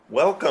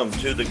Welcome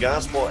to the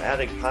Gospel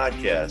Addict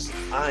Podcast.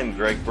 I'm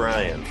Greg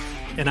Bryan.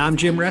 And I'm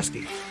Jim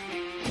Reske.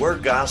 We're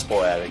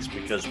gospel addicts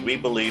because we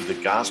believe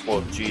the gospel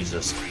of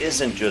Jesus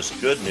isn't just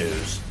good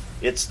news,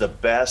 it's the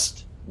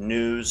best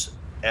news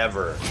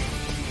ever.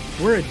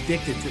 We're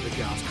addicted to the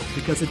gospel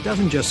because it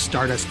doesn't just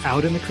start us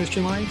out in the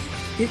Christian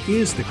life, it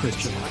is the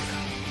Christian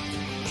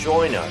life.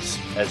 Join us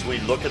as we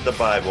look at the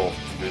Bible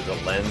through the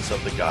lens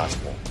of the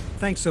gospel.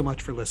 Thanks so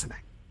much for listening.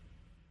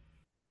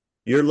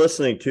 You're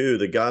listening to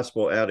the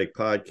Gospel Addict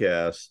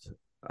Podcast.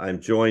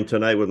 I'm joined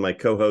tonight with my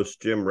co-host,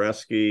 Jim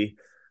Reske.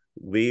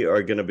 We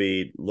are going to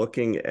be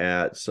looking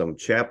at some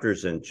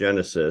chapters in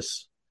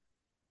Genesis.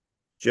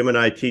 Jim and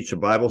I teach a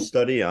Bible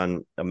study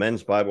on a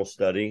men's Bible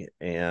study,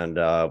 and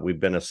we've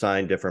been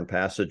assigned different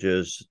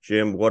passages.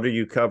 Jim, what are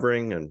you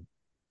covering and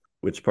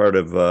which part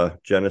of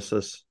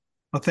Genesis?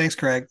 Well, thanks,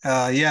 Craig.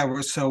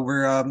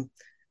 We're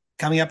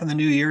coming up in the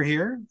new year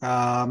here.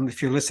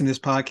 If you're listening to this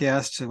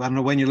podcast, I don't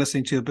know when you're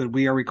listening to it, but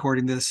we are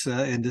recording this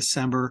in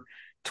December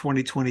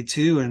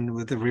 2022. And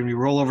when we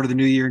roll over to the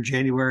new year in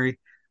January,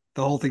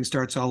 the whole thing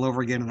starts all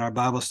over again in our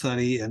Bible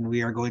study. And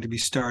we are going to be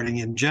starting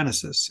in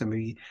Genesis.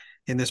 And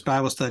in this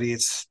Bible study,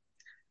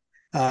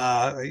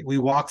 we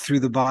walk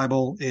through the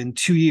Bible in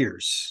 2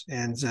 years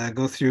and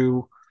go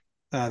through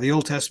the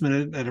Old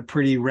Testament at a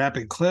pretty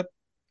rapid clip,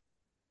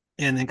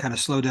 and then kind of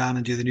slow down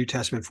and do the New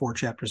Testament 4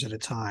 chapters at a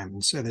time.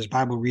 And so there's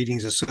Bible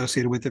readings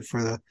associated with it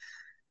for the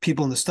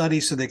people in the study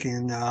so they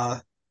can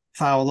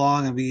follow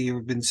along. And we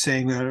have been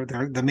saying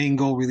that the main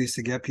goal really is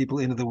to get people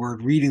into the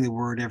Word, reading the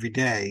Word every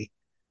day.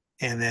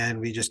 And then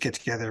we just get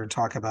together and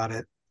talk about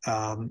it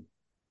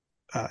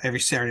every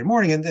Saturday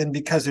morning. And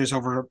because there's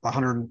over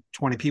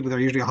 120 people, there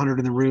are usually 100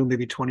 in the room,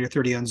 maybe 20 or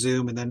 30 on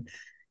Zoom, and then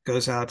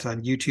goes out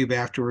on YouTube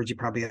afterwards. You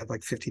probably have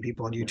like 50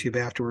 people on YouTube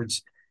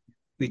afterwards.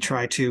 We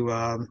try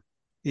to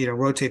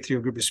rotate through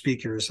a group of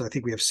speakers. I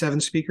think we have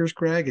 7 speakers,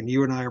 Greg, and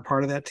you and I are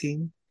part of that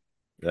team.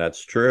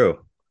 That's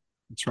true.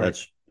 That's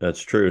right.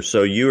 That's true.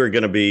 So you are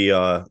going to be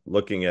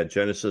looking at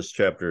Genesis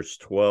chapters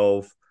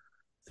 12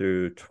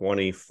 through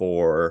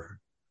 24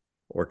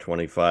 or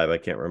 25. I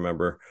can't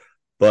remember.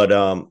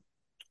 But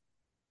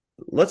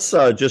let's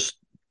just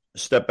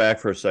step back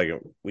for a second.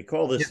 We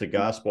call this the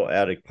Gospel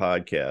Addict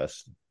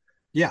Podcast.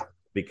 Yeah.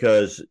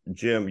 Because,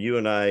 Jim, you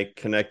and I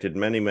connected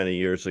many, many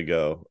years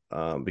ago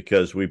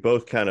because we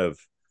both kind of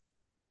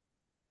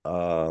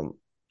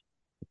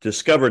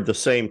discovered the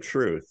same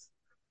truth.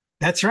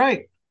 That's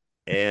right.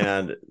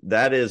 And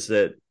that is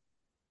that,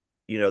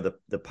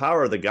 the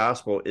power of the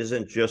gospel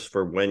isn't just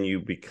for when you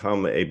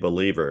become a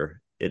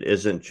believer. It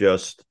isn't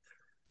just,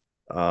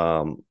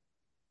 for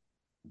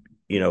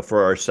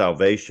our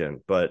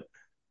salvation, but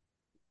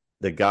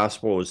the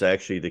gospel is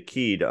actually the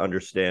key to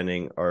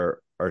understanding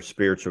our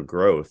spiritual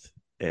growth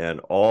and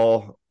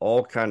all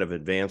kind of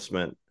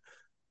advancement,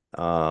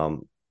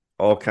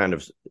 all kind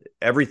of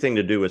everything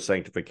to do with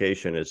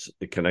sanctification is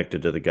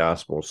connected to the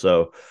gospel.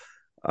 So,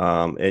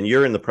 and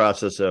you're in the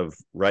process of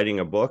writing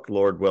a book,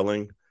 Lord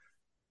willing,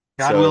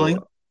 God willing,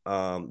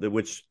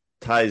 which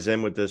ties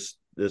in with this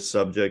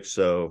subject.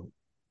 So,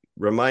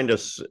 remind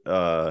us,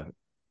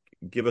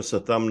 give us a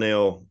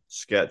thumbnail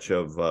sketch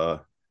of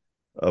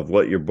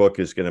what your book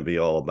is going to be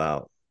all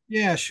about.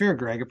 Yeah, sure,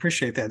 Greg.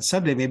 Appreciate that.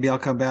 Someday maybe I'll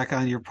come back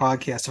on your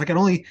podcast. If I can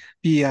only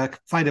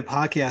find a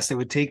podcast that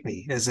would take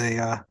me as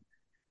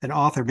an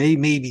author,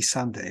 maybe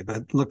someday.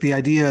 But look, the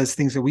idea is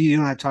things that you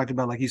and I have talked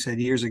about, like you said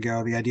years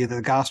ago. The idea that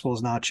the gospel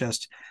is not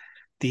just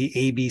the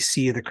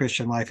ABC of the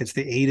Christian life; it's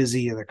the A to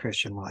Z of the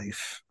Christian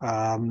life.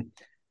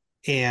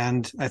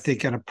 And I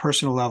think on a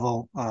personal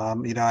level, I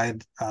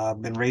had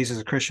been raised as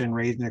a Christian,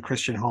 raised in a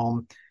Christian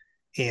home,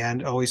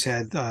 and always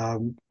had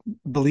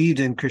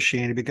believed in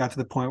Christianity, but got to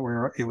the point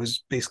where it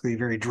was basically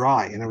very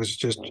dry, and it was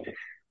just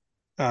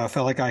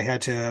felt like I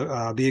had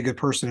to be a good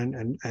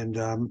person and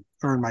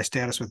earn my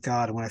status with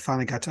God. And when I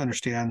finally got to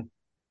understand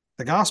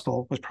the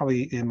gospel, was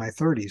probably in my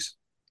 30s.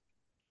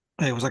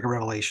 It was like a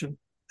revelation,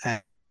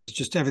 and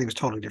just everything was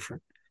totally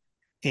different.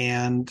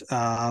 And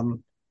I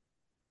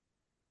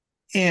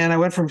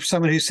went from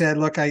someone who said,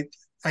 "Look, I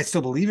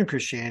still believe in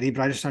Christianity,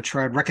 but I'm just not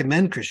sure I'd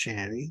recommend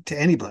Christianity to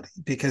anybody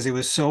because it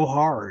was so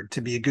hard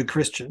to be a good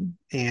Christian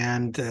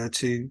and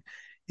to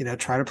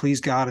try to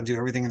please God and do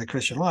everything in the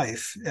Christian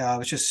life. It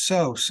was just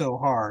so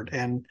hard."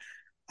 And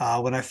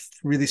when I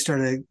really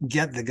started to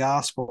get the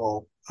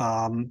gospel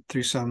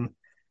through some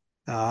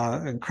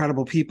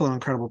incredible people and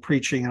incredible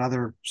preaching and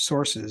other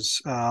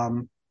sources,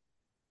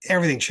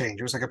 everything changed.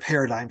 It was like a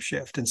paradigm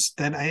shift. And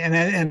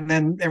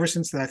then ever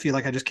since then, I feel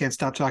like I just can't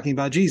stop talking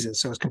about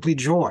Jesus. So it's complete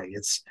joy.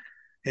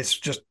 It's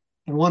just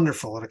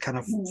wonderful, and it kind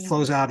of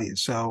flows out of you.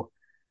 So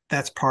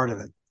that's part of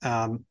it.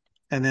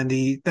 And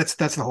then that's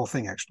the whole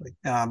thing, actually.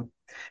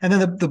 And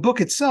then the book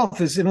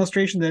itself is an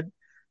illustration that,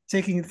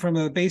 taking it from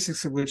the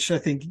basics of which I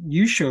think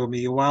you showed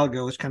me a while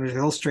ago, which kind of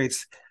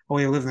illustrates a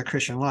way of living the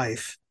Christian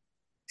life.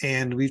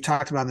 And we've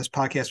talked about in this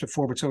podcast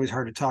before, but it's always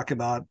hard to talk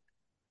about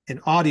in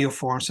audio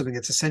form, something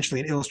that's essentially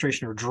an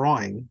illustration or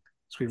drawing.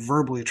 So we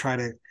verbally try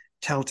to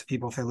tell it to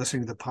people if they're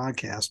listening to the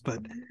podcast, but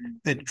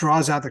it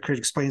draws out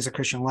explains the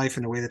Christian life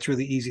in a way that's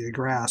really easy to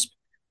grasp.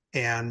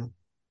 And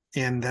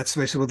that's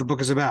basically what the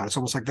book is about. It's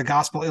almost like the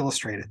gospel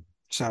illustrated.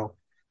 So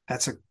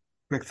that's a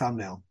quick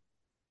thumbnail.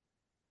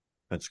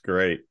 That's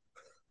great.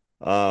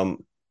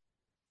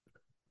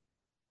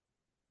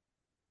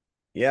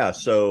 Yeah,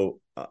 so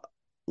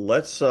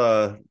let's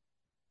go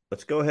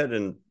ahead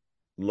and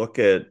look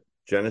at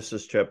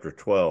Genesis chapter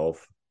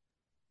 12.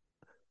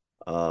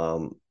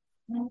 What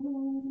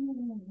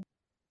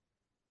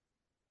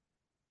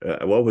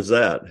was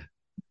that?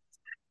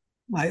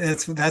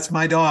 That's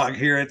my dog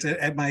here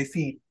at my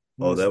feet.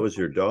 Oh, that was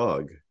your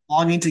dog.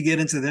 Longing to get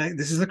into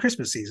this is the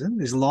Christmas season.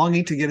 He's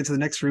longing to get into the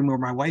next room where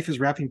my wife is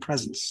wrapping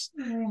presents.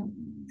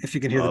 If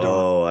you can hear the dog.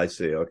 Oh, I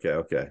see. Okay.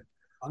 I'm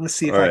going to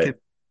see if I can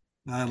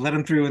let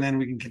him through, and then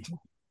we can continue.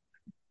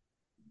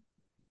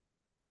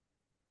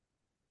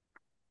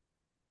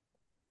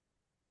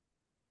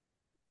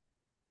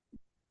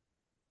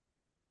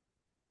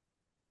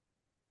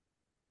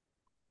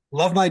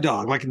 Love my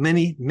dog, like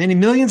many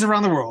millions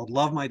around the world.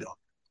 Love my dog.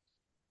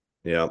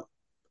 Yeah.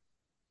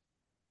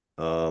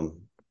 Hold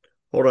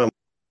on.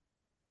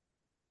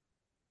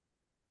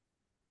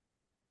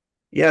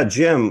 Yeah,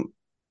 Jim,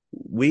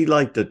 we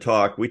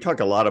talk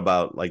a lot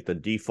about like the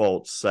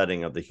default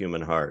setting of the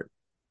human heart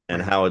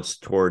and how it's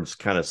towards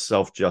kind of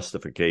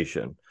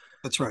self-justification.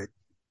 That's right.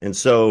 And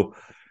so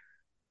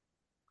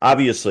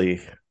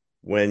obviously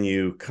when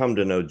you come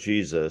to know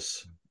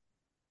Jesus,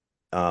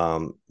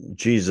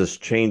 Jesus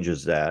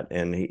changes that,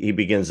 and he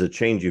begins to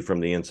change you from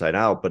the inside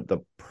out. But the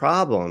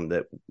problem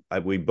that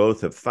we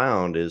both have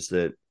found is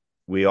that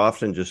we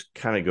often just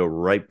kind of go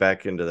right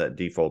back into that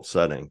default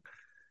setting.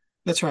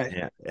 That's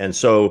right. And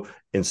so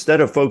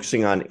instead of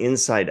focusing on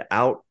inside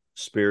out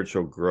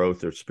spiritual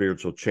growth or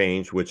spiritual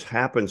change, which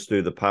happens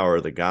through the power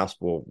of the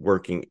gospel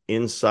working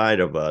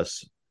inside of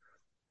us,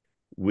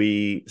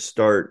 we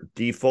start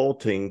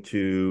defaulting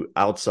to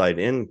outside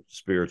in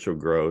spiritual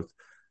growth,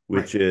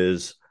 which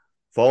is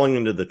falling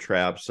into the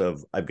traps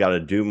of, I've got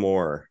to do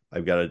more.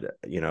 I've got to,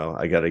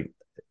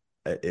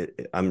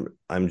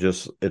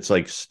 it's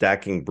like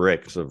stacking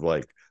bricks of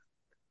like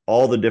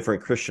all the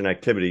different Christian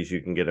activities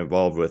you can get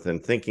involved with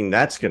and thinking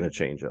that's going to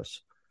change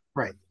us.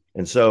 Right.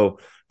 And so,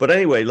 but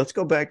anyway, let's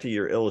go back to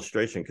your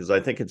illustration, because I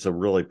think it's a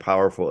really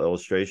powerful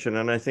illustration.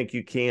 And I think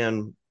you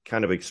can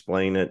kind of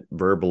explain it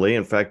verbally.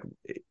 In fact,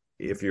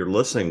 if you're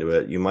listening to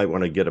it, you might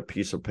want to get a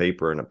piece of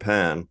paper and a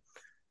pen.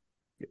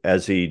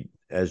 As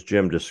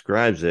Jim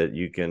describes it,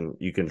 you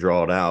can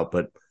draw it out.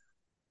 But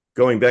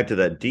going back to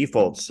that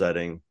default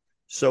setting,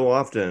 so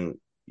often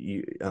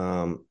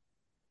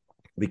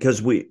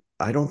because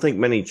I don't think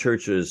many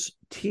churches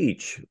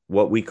teach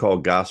what we call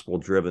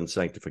gospel-driven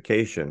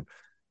sanctification,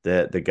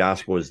 that the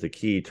gospel is the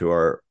key to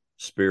our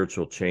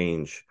spiritual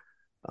change.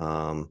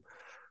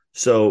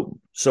 So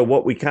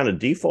what we kind of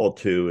default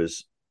to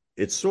is,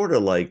 it's sort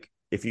of like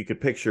if you could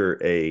picture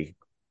a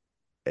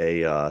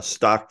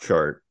stock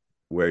chart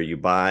where you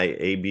buy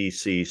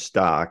ABC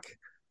stock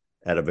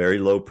at a very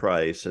low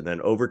price, and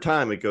then over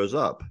time it goes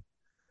up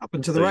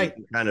and to the right.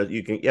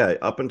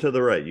 Up and to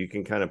the right. You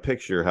can kind of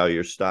picture how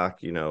your stock,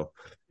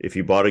 if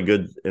you bought a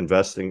good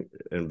investment,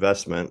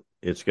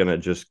 it's going to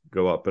just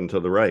go up and to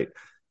the right.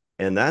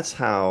 And that's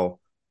how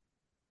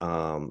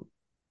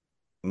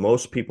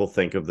most people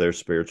think of their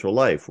spiritual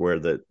life, where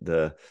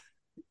the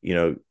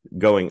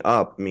going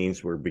up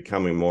means we're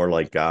becoming more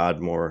like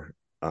God, more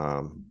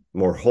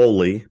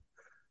holy,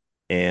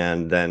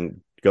 and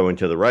then going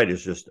to the right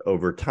is just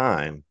over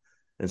time.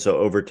 And so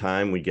over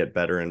time we get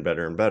better and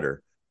better and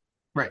better.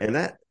 Right. And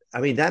that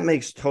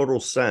makes total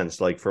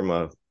sense, like from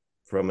a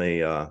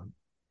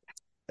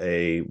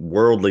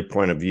worldly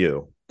point of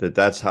view,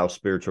 that's how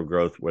spiritual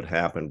growth would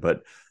happen.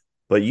 But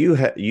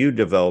you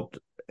developed,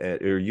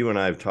 or you and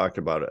I have talked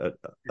about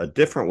a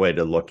different way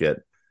to look at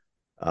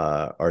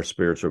our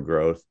spiritual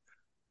growth.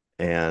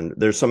 And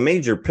there's some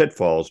major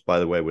pitfalls, by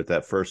the way, with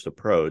that first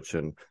approach.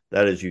 And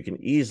that is, you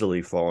can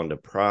easily fall into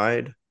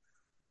pride,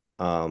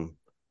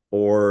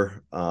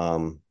 or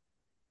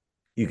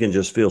you can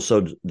just feel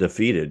so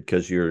defeated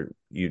because you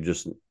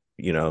just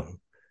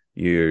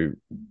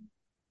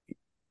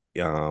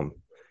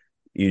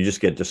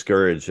get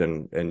discouraged,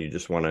 and you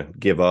just want to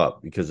give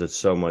up because it's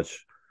so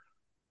much.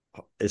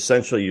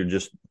 Essentially,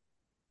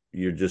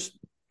 you're just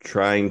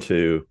trying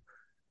to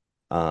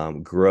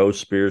grow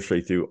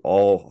spiritually through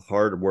all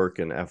hard work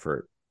and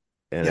effort,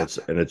 and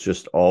it's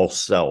just all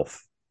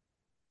self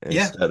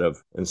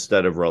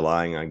instead of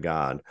relying on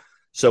God.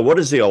 So what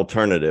does the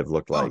alternative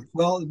look like?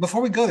 Well,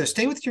 before we go there,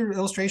 stay with your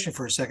illustration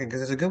for a second,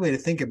 because it's a good way to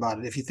think about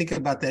it. If you think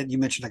about that, you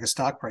mentioned like a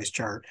stock price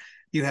chart.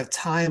 You have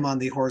time on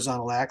the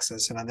horizontal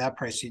axis, and on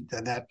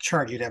that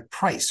chart, you'd have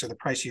price, or the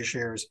price of your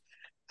shares,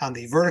 on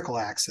the vertical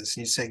axis.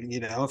 And you say,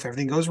 if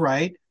everything goes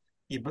right,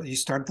 you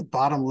start at the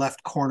bottom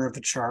left corner of the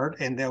chart,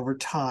 and over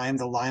time,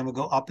 the line will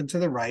go up and to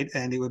the right,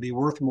 and it would be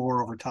worth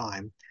more over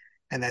time.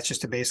 And that's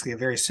just basically a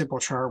very simple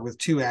chart with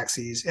two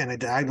axes and a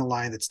diagonal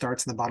line that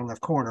starts in the bottom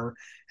left corner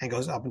and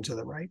goes up and to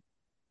the right.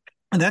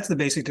 And that's the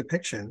basic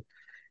depiction.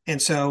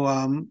 And so,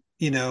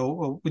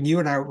 when you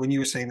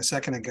were saying a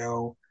second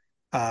ago,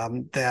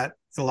 that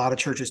a lot of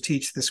churches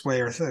teach this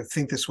way or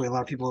think this way, a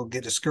lot of people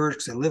get discouraged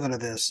because they live under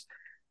this.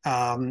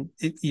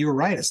 You were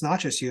right. It's not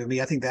just you and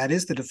me. I think that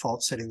is the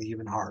default setting of the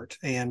human heart.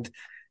 And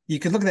you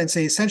could look at that and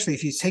say, essentially,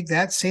 if you take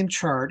that same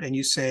chart and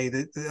you say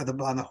that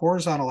on the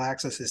horizontal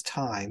axis is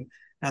time,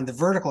 and on the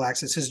vertical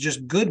axis is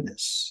just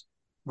goodness,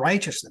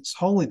 righteousness,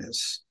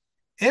 holiness.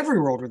 Every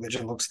world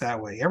religion looks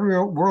that way. Every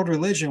world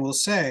religion will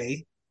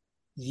say,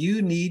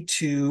 you need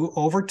to,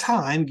 over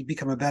time,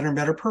 become a better and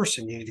better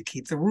person. You need to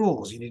keep the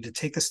rules. You need to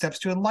take the steps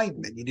to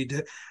enlightenment. You need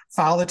to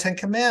follow the 10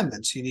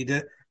 Commandments. You need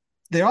to,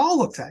 they all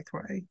look that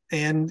way.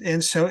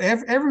 And so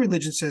every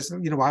religion says,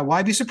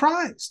 why be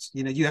surprised?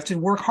 You have to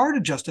work hard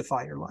to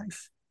justify your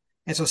life.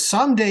 And so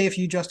someday, if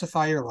you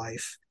justify your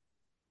life,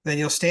 then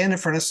you'll stand in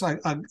front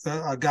of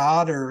a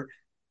God or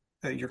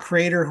your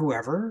creator,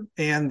 whoever,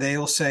 and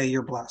they'll say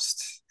you're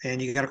blessed.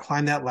 And you got to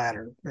climb that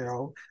ladder,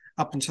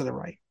 up and to the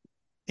right.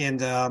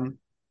 And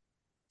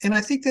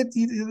I think that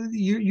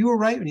you were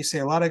right when you say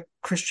a lot of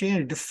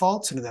Christianity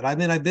defaults into that. I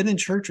mean, I've been in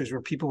churches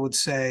where people would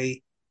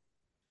say,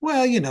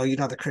 well,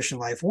 the Christian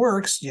life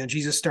works.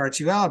 Jesus starts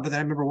you out. But then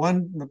I remember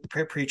one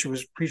preacher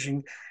was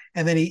preaching,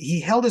 and then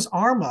he held his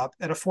arm up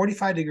at a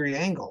 45-degree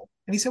angle.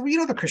 And he said,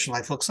 well, the Christian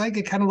life looks like?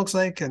 It kind of looks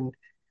like, and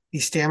he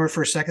stammered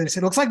for a second. And he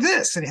said, it looks like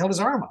this. And he held his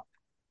arm up,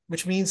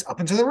 which means up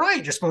and to the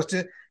right. You're supposed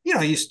to,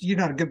 you're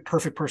not a good,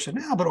 perfect person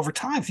now, but over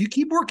time, if you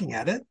keep working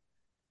at it,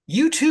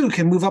 you too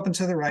can move up and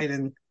to the right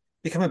and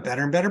become a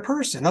better and better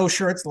person. Oh,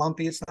 sure, it's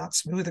lumpy, it's not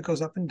smooth, it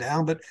goes up and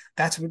down, but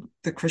that's what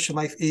the Christian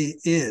life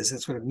is.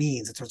 That's what it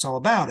means. That's what it's all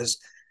about, is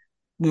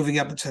moving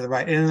up and to the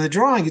right. And in the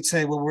drawing, you'd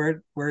say, well,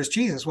 where is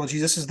Jesus? Well,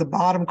 Jesus is the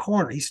bottom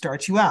corner. He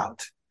starts you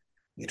out.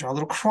 You draw a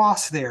little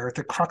cross there at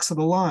the crux of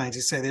the lines.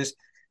 You say there's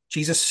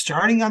Jesus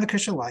starting on the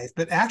Christian life,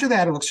 but after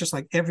that, it looks just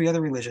like every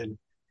other religion.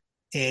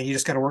 And you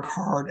just got to work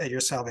hard at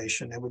your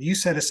salvation. And what you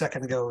said a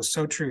second ago is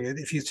so true.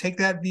 If you take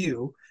that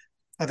view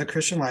of the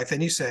Christian life,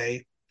 then you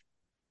say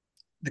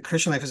the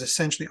Christian life is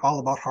essentially all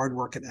about hard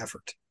work and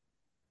effort.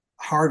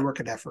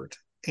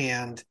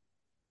 And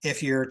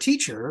if you're a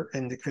teacher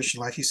in the Christian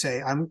life, you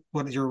say,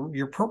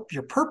 your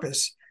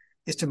purpose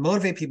is to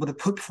motivate people to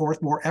put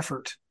forth more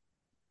effort.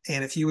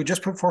 And if you would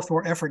just put forth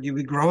more effort, you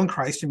would grow in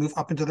Christ and move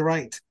up and to the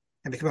right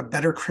and become a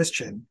better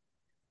Christian.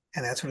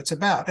 And that's what it's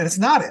about. And it's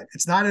not it.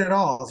 It's not it at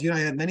all. I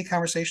had many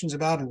conversations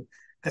about, and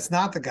that's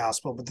not the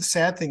gospel. But the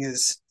sad thing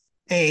is,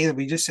 A, that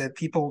we just said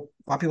a lot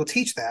of people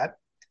teach that.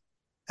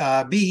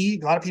 B,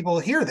 a lot of people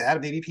hear that.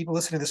 And maybe people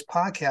listening to this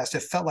podcast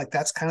have felt like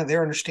that's kind of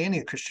their understanding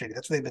of Christianity.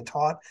 That's what they've been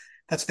taught.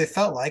 That's what they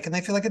felt like. And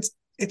they feel like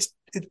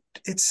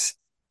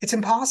it's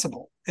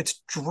impossible.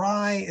 It's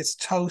dry. It's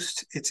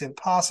toast. It's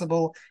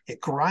impossible. It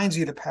grinds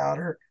you to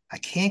powder. I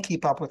can't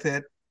keep up with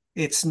it.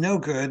 It's no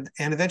good.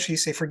 And eventually you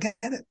say, forget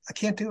it. I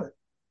can't do it.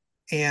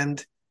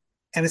 And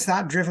it's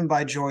not driven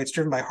by joy. It's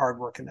driven by hard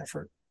work and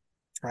effort.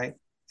 Right.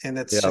 And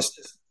that's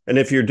just. And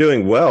if you're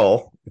doing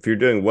well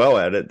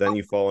at it, then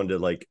you fall into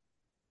like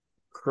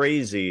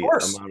crazy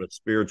amount of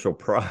spiritual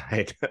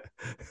pride.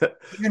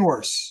 Even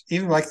worse.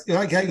 Even like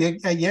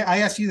I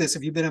asked you this: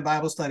 have you been in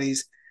Bible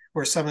studies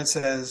where someone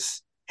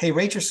says, "Hey,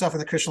 rate yourself in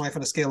the Christian life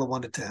on a scale of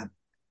 1 to 10,"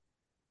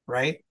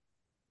 right?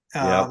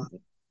 Yeah.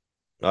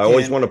 I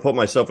always want to put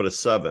myself at a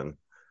 7.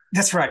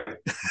 That's right.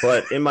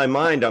 But in my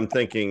mind, I'm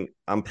thinking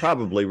I'm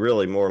probably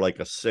really more like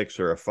a 6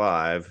 or a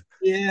 5.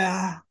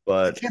 Yeah,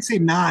 but I can't say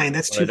 9.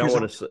 That's too. I don't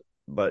want to.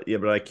 But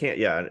I can't.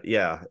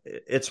 Yeah.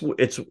 It's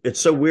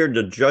so weird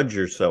to judge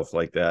yourself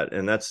like that,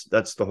 and that's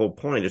the whole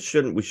point. We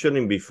shouldn't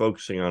even be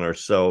focusing on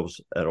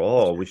ourselves at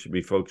all. We should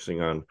be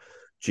focusing on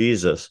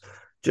Jesus.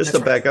 Just to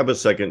back up a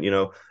second,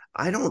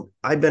 I've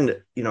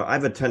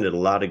attended a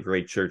lot of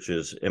great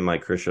churches in my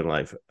Christian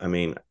life. I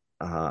mean,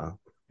 and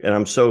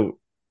I'm so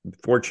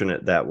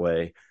fortunate that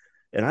way.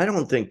 And I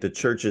don't think the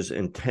churches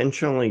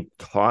intentionally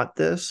taught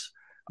this.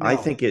 No. I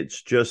think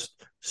it's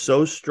just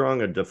so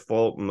strong a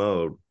default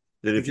mode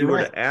that if you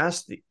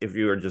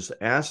were just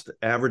asked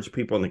average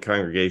people in the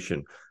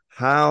congregation,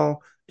 how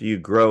do you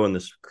grow in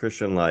this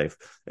Christian life?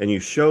 And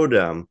you show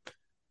them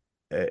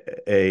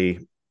a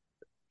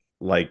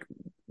like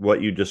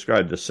what you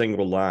described, the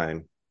single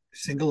line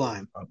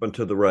up and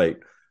to the right,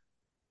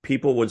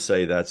 people would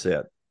say, that's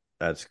it.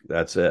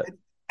 That's it.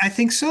 I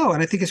think so.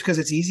 And I think it's because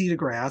it's easy to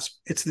grasp.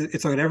 It's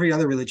what every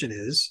other religion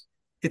is.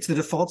 It's the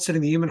default setting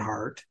of the human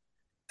heart.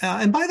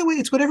 And by the way,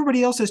 it's what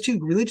everybody else does too.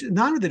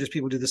 Non-religious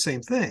people do the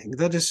same thing.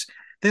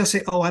 They'll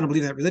say, "Oh, I don't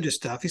believe in that religious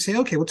stuff." You say,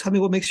 "Okay, well, tell me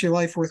what makes your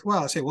life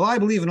worthwhile." I say, "Well, I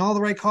believe in all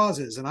the right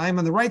causes, and I'm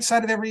on the right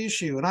side of every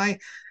issue, and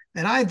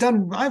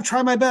I've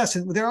tried my best."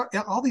 And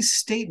all these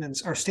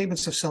statements are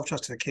statements of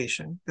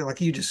self-justification. They're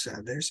like you just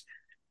said.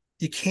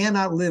 You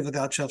cannot live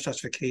without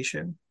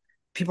self-justification.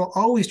 People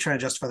always try to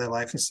justify their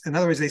life. In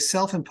other words, they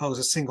self-impose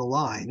a single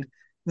line, and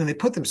then they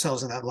put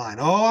themselves in that line.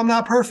 "Oh, I'm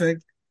not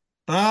perfect.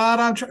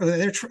 But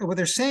what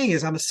they're saying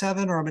is I'm a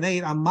 7 or I'm an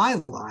 8 on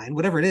my line,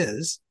 whatever it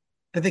is,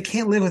 but they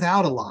can't live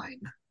without a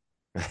line."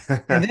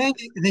 And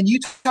then you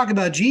talk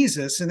about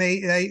Jesus, and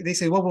they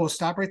say, "Well, we'll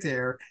stop right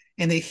there,"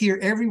 and they hear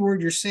every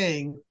word you're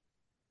saying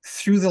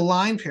through the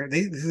line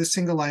paradigm, through the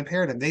single line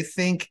paradigm. They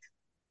think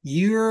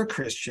you're a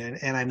Christian,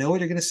 and I know what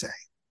you're going to say.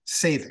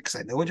 Save it, because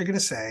I know what you're going to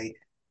say.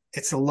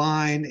 It's a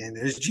line, and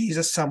there's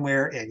Jesus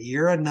somewhere, and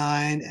you're a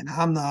 9, and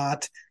I'm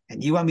not,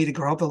 and you want me to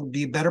grow up and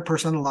be a better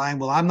person on the line.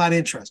 Well, I'm not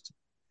interested.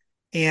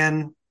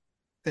 And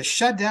they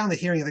shut down the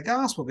hearing of the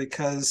gospel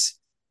because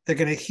they're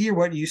going to hear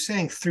what you're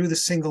saying through the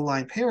single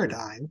line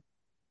paradigm,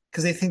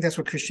 because they think that's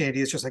what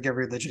Christianity is, just like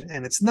every religion,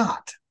 and it's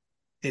not.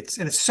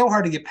 It's so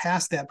hard to get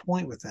past that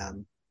point with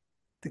them,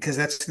 because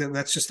that's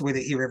just the way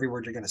they hear every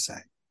word you're going to say.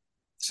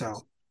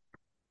 So,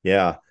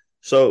 Yeah.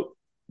 So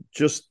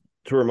just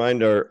to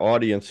remind our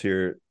audience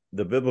here,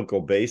 the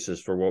biblical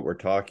basis for what we're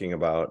talking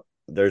about,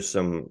 there's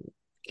some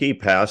key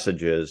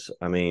passages.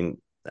 I mean,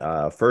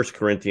 1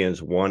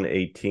 Corinthians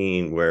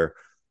 1:18, where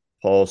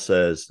Paul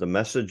says, the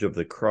message of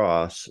the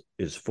cross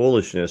is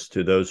foolishness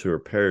to those who are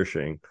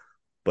perishing,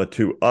 but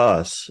to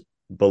us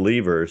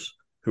believers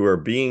who are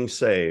being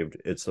saved,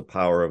 it's the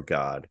power of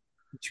God.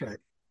 that's right.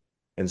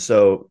 And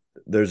so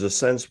there's a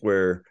sense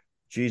where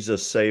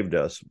Jesus saved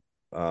us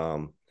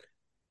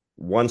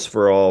once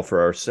for all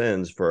for our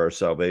sins, for our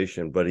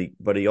salvation,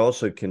 but he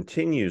also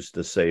continues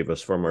to save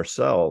us from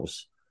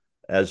ourselves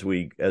as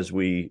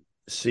we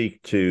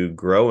seek to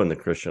grow in the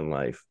Christian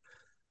life.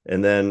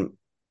 And then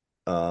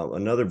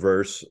another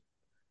verse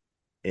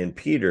in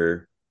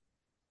Peter,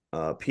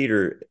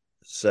 Peter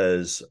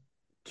says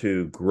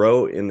to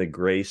grow in the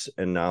grace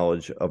and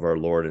knowledge of our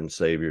Lord and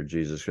Savior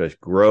Jesus Christ.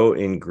 Grow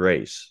in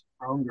grace.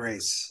 Our own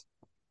grace.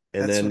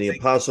 And then the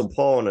Apostle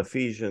Paul in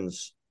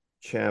Ephesians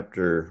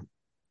chapter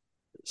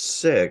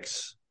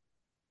 6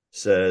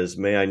 says,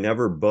 may I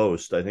never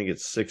boast. I think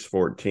it's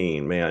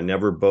 6:14. May I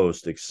never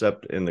boast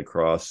except in the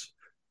cross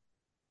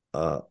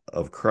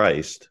of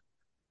Christ,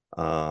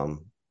 for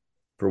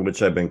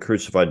which I've been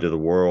crucified to the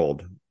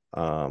world.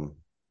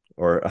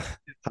 Or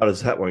how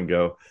does that one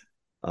go?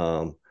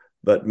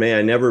 But may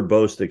I never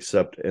boast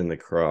except in the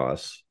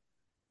cross.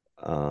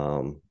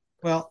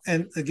 Well,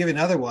 and I'll give you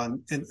another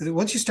one. And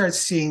once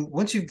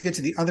you get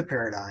to the other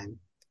paradigm,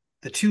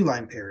 the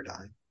 2-line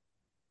paradigm,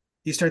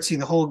 you start seeing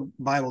the whole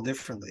Bible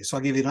differently. So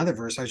I'll give you another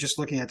verse I was just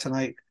looking at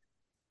tonight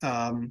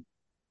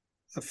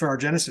for our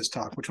Genesis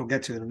talk, which we'll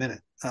get to in a minute.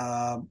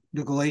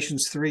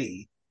 Galatians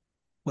 3,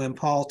 when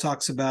Paul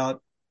talks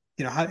about,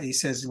 how he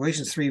says,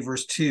 Galatians 3,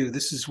 verse 2,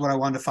 this is what I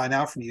wanted to find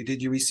out from you.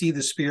 Did you receive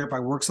the Spirit by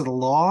works of the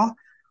law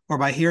or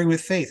by hearing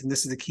with faith? And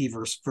this is the key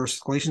verse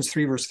Galatians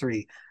 3, verse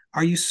 3.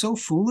 Are you so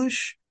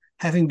foolish?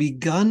 Having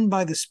begun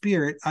by the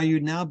Spirit, are you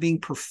now being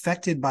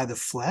perfected by the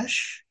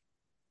flesh?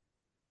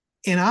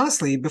 And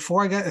honestly,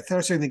 before I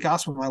started studying the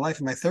gospel in my life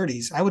in my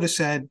 30s, I would have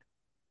said,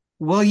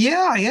 well,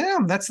 yeah, I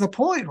am. That's the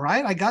point,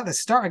 right? I got the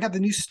start. I got the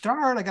new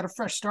start. I got a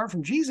fresh start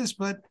from Jesus,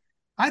 but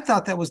I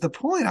thought that was the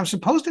point. I'm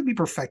supposed to be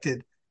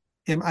perfected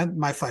in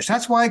my flesh.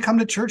 That's why I come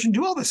to church and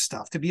do all this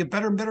stuff, to be a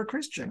better and better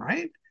Christian,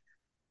 right?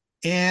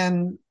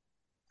 And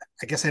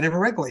I guess I never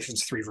read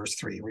Galatians 3, verse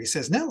 3, where he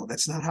says, no,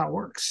 that's not how it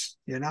works.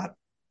 You're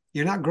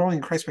not growing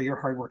in Christ by your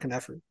hard work and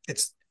effort.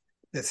 It's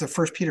the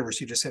 1 Peter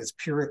verse you just said. It's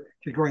pure.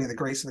 You're growing in the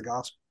grace of the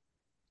gospel.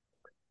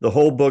 The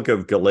whole book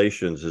of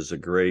Galatians is a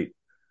great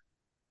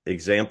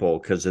example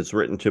because it's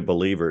written to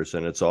believers,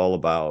 and it's all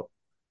about,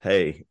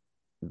 hey,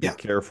 be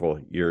careful.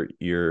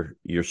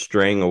 You're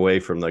straying away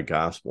from the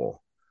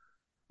gospel,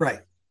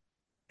 right?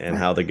 And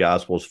how the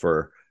gospel's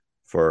for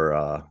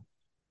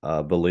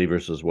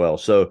believers as well.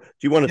 So do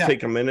you want to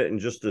take a minute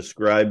and just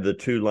describe the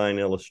 2-line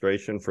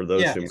illustration for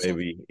those who may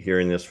be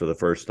hearing this for the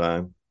first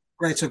time?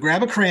 Right. So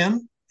grab a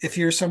crayon. If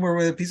you're somewhere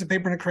with a piece of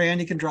paper and a crayon,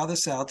 you can draw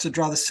this out. So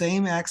draw the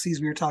same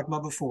axes we were talking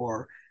about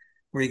before,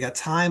 where you got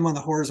time on the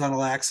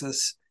horizontal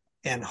axis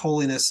and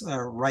holiness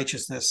or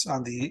righteousness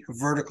on the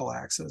vertical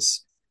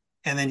axis.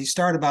 And then you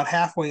start about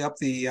halfway up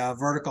the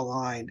vertical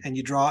line and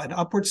you draw an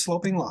upward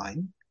sloping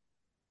line.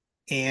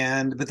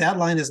 But that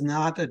line is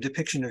not a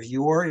depiction of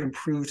your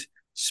improved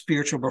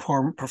spiritual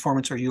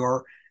performance or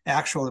your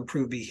actual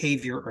improved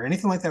behavior or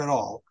anything like that at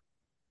all.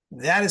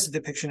 That is a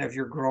depiction of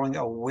your growing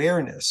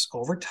awareness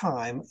over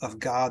time of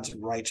God's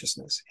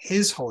righteousness,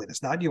 his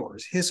holiness, not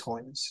yours, his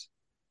holiness.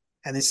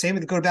 And the same,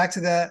 go back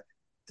to the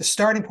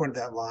starting point of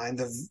that line,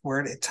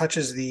 where it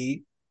touches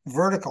the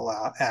vertical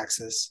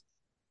axis,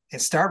 and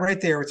start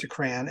right there with your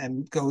crayon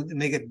and go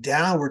make a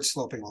downward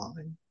sloping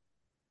line.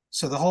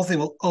 So the whole thing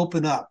will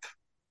open up.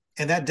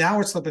 And that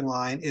downward sloping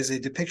line is a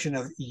depiction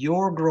of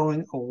your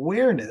growing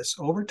awareness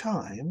over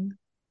time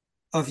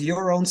of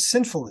your own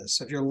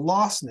sinfulness, of your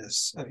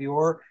lostness, of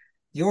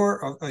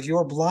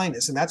your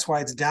blindness. And that's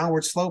why it's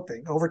downward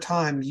sloping. Over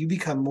time, you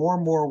become more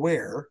and more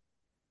aware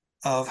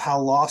of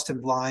how lost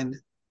and blind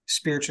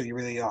spiritually you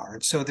really are.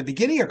 And so at the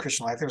beginning of your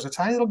Christian life, there was a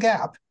tiny little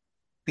gap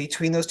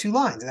between those 2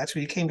 lines. And that's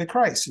when you came to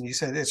Christ. And you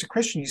said, as a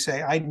Christian, you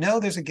say, I know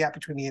there's a gap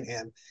between me and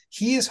him.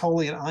 He is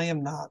holy and I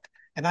am not.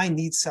 And I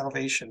need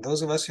salvation.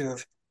 Those of us who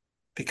have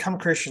become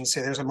Christians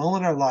say there's a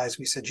moment in our lives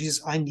we said,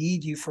 Jesus, I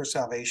need you for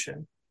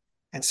salvation.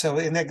 And so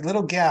in that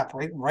little gap,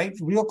 right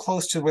real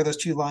close to where those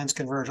 2 lines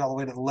converge all the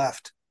way to the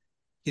left,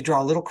 you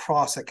draw a little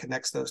cross that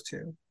connects those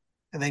 2.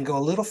 and then go a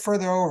little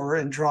further over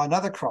and draw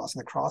another cross.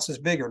 And the cross is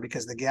bigger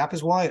because the gap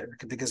is wider.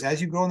 Because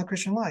as you grow in the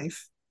Christian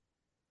life,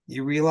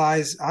 you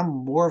realize I'm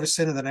more of a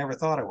sinner than I ever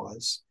thought I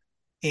was.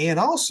 And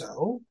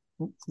also,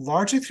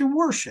 largely through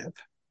worship,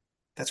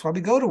 that's why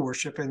we go to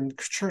worship in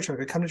church. When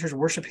we come to church and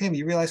worship him,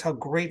 you realize how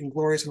great and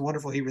glorious and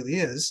wonderful he really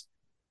is.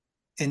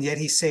 And yet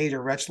he saved a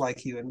wretch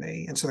like you and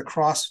me. And so the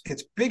cross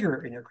gets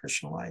bigger in your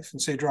Christian life.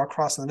 And so you draw a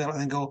cross in the middle and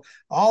then go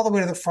all the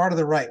way to the far to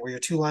the right, where your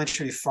two lines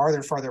should be farther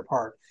and farther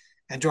apart,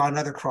 and draw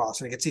another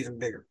cross, and it gets even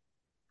bigger.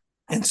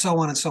 And so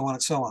on and so on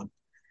and so on.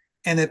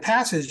 And the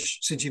passage,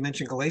 since you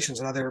mentioned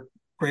Galatians, another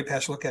great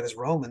passage to look at is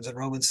Romans, and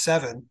Romans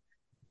 7.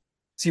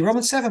 See,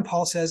 Romans 7,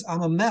 Paul says,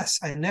 I'm a mess.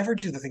 I never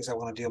do the things I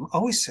want to do. I'm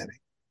always sinning.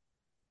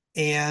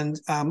 And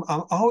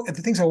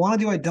the things I want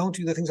to do, I don't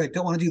do. The things I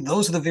don't want to do,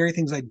 those are the very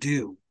things I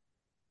do.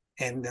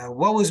 And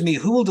woe is me,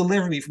 who will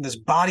deliver me from this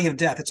body of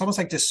death? It's almost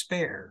like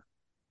despair.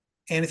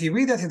 And if you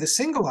read that through the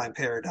single line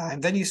paradigm,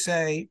 then you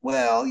say,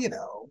 well,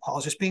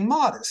 Paul's just being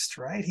modest,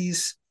 right?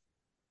 He's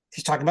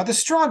talking about the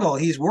struggle.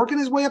 He's working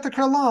his way up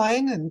the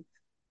line, and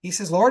he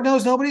says, Lord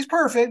knows nobody's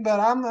perfect, but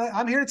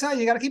I'm here to tell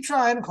you got to keep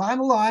trying and climb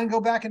the line, go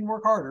back and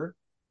work harder.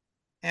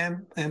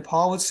 And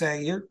Paul would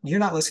say, you're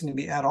not listening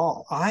to me at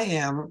all. I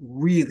am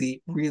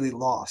really, really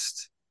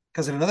lost.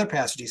 Because in another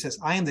passage, he says,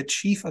 I am the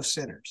chief of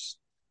sinners.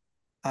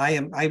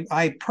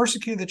 I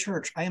persecuted the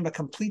church. I am a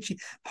complete chief.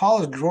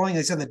 Paul is growing,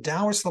 he's on the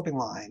downward sloping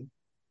line,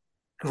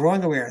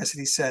 growing awareness.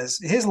 And he says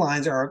his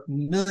lines are a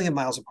million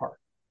miles apart.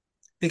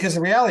 Because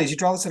the reality is, you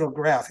draw this little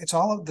graph. It's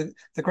all of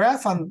the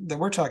graph that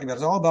we're talking about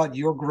is all about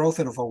your growth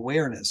of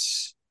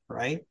awareness,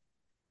 right?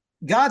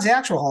 God's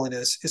actual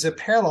holiness is a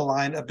parallel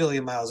line a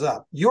billion miles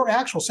up. Your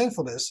actual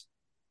sinfulness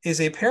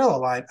is a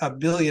parallel line a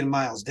billion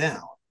miles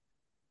down.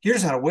 You're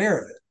just not aware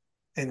of it.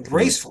 And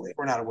gracefully,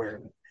 we're not aware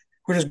of it.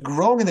 We're just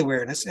growing in the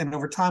awareness. And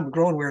over time, we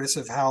grow in awareness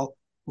of how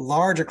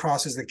large a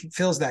cross is that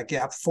fills that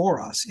gap for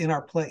us in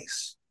our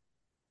place.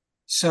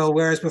 So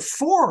whereas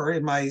before,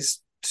 in my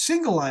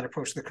single line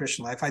approach to the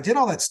Christian life, I did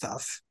all that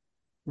stuff,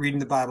 reading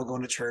the Bible,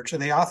 going to church,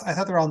 and I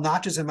thought they were all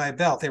notches in my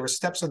belt. They were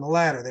steps on the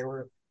ladder. They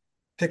were,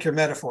 pick your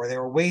metaphor, they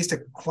were ways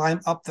to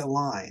climb up the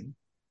line.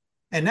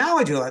 And now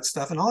I do all that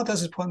stuff, and all it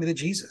does is point me to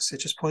Jesus.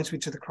 It just points me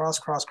to the cross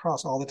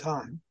all the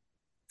time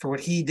for what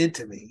he did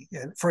to me,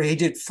 and for he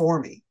did for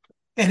me,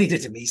 and he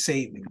did to me, he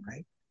saved me,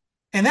 right?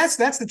 And that's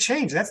the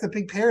change. That's the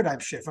big paradigm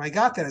shift. When I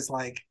got that, it's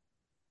like,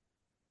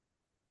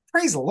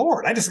 praise the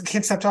Lord. I just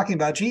can't stop talking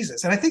about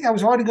Jesus. And I think I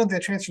was already going through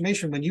that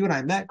transformation when you and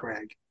I met,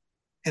 Greg.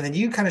 And then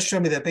you kind of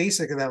showed me that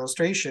basic of that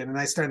illustration. And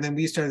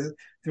we started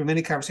through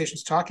many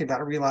conversations talking about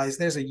it, realized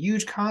there's a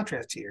huge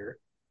contrast here.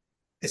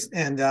 It's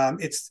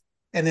the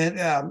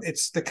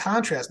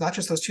contrast, not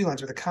just those two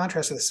lines, but the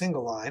contrast of the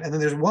single line. And then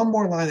there's one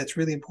more line that's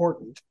really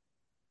important.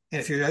 And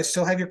if you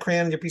still have your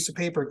crayon and your piece of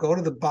paper, go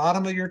to the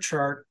bottom of your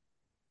chart,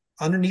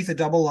 underneath the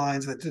double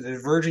lines, the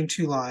diverging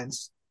two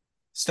lines,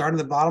 start in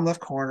the bottom left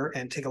corner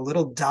and take a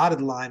little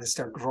dotted line and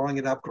start growing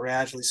it up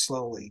gradually,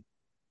 slowly.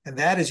 And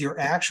that is your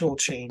actual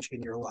change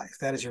in your life.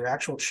 That is your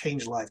actual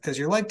change life, because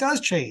your life does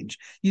change.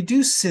 You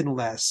do sin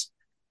less.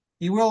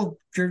 You will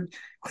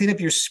clean up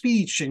your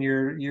speech and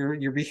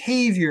your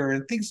behavior,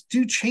 and things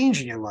do change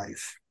in your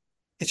life.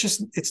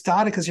 It's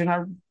dotted because you're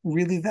not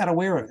really that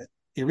aware of it.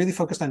 You're really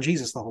focused on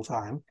Jesus the whole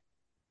time.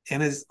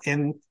 And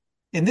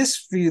in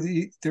this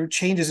view, there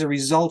change as a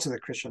result of the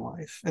Christian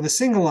life. And the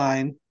single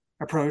line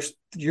approach,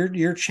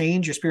 your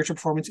change, your spiritual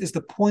performance is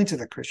the point of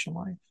the Christian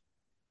life,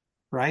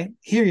 right?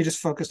 Here, you're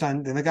just focused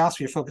on, in the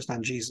gospel, you're focused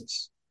on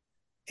Jesus.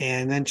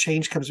 And then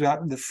change comes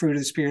about, the fruit of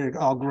the Spirit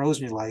all grows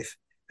in your life,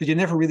 but you're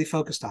never really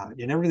focused on it.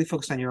 You're never really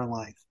focused on your own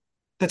life.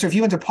 That's if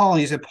you went to Paul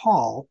and you said,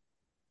 Paul,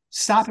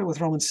 stop it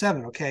with Romans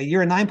 7, okay?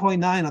 You're a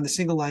 9.9 on the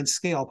single line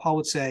scale. Paul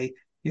would say,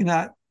 you're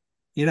not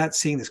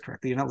seeing this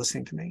correctly. You're not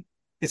listening to me.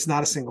 It's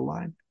not a single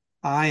line.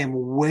 I am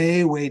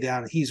way, way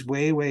down. He's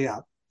way, way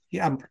up.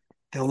 Yeah,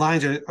 the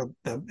lines are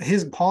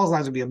Paul's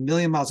lines would be a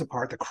million miles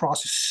apart. The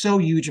cross is so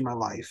huge in my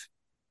life.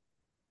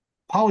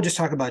 Paul would just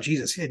talk about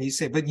Jesus, and he'd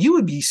say, "But you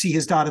would see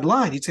his dotted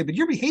line." You'd say, "But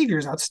your behavior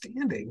is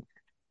outstanding,"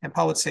 and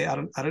Paul would say, "I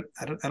don't know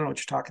what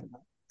you're talking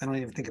about. I don't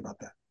even think about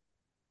that."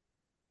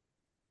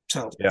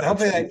 So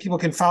hopefully people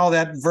can follow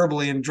that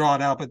verbally and draw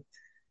it out. But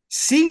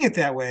seeing it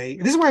that way,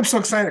 this is why I'm so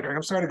excited, Greg.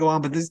 I'm sorry to go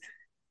on, but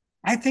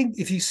I think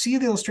if you see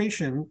the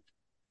illustration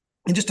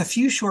in just a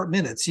few short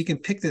minutes, you can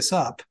pick this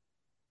up.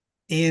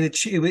 And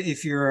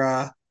if you're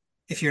a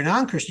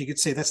non-Christian, you could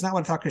say, that's not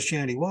what I thought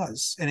Christianity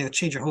was. And it would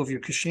change your whole view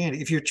of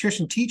Christianity. If you're a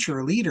Christian teacher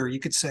or leader, you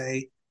could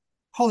say,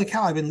 holy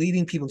cow, I've been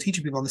leading people and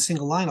teaching people on the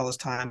single line all this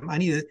time. I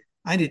need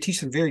to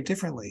teach them very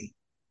differently.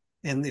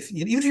 And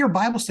even if you're a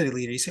Bible study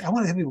leader, you say, I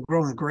want to have people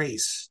grow in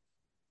grace,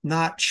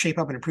 not shape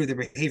up and improve their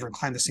behavior and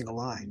climb the single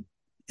line.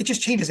 It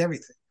just changes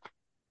everything.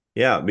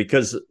 Yeah,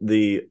 because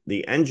the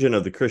engine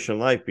of the Christian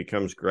life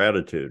becomes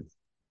gratitude.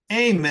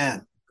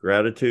 Amen.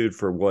 Gratitude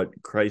for what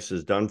Christ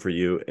has done for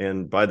you.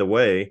 And by the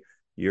way,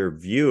 your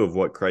view of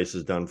what Christ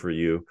has done for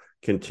you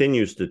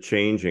continues to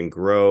change and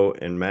grow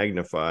and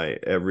magnify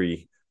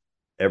every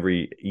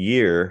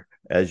year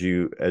as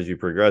you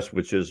progress,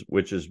 which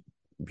is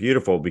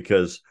beautiful,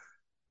 because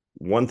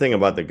one thing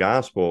about the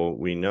gospel,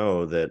 we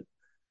know that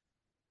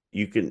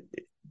you can,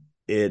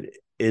 it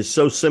is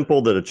so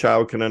simple that a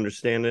child can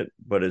understand it,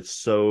 but it's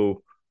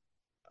so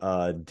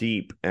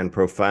deep and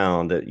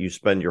profound that you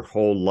spend your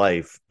whole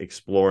life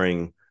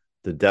exploring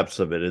the depths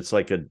of it. It's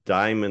like a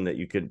diamond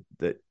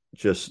that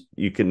just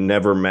you can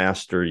never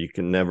master. You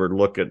can never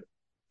look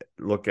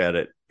at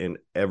it in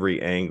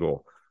every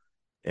angle.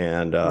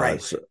 And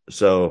Right.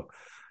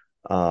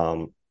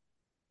 um,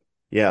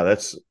 yeah,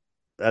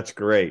 that's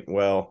great.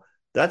 Well,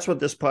 that's what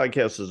this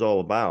podcast is all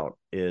about.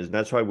 Is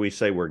that's why we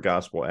say we're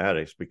gospel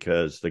addicts,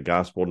 because the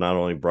gospel not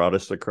only brought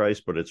us to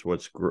Christ, but it's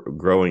what's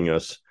growing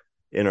us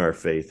in our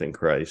faith in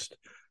Christ.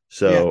 Yeah.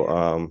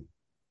 So,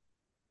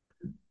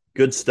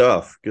 good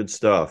stuff. Good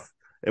stuff.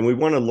 And we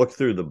want to look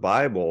at the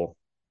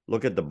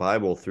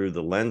Bible through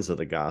the lens of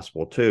the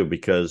gospel too,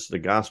 because the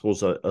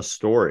gospel's a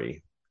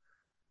story,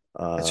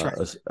 That's right. a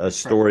That's right.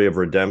 story of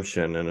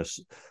redemption, and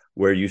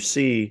where you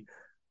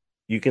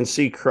can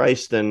see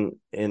Christ in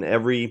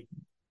every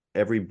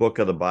book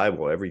of the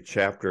Bible, every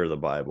chapter of the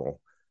Bible.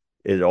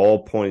 It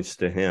all points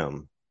to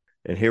him.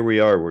 And here we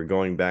are, we're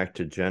going back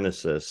to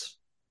Genesis.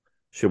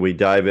 Should we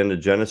dive into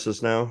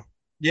Genesis now?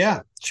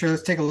 Yeah, sure.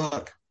 Let's take a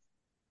look.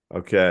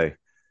 Okay.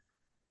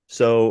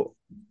 So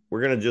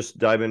we're going to just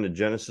dive into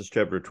Genesis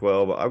chapter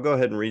 12. I'll go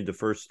ahead and read the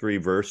first 3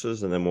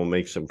 verses, and then we'll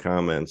make some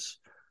comments.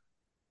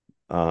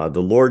 The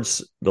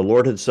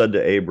Lord had said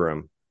to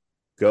Abram,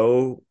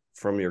 "Go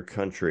from your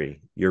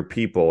country, your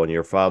people, and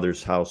your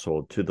father's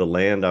household to the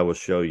land I will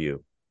show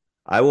you.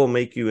 I will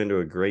make you into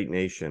a great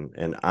nation,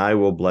 and I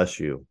will bless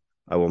you.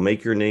 I will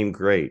make your name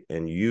great,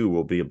 and you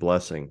will be a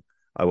blessing.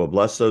 I will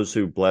bless those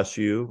who bless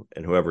you,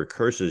 and whoever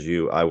curses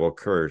you, I will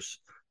curse,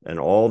 and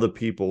all the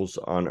peoples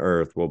on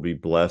earth will be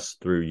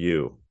blessed through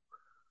you."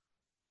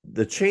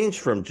 The change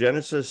from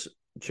Genesis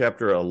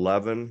chapter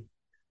 11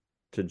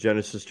 to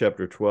Genesis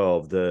chapter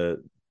 12,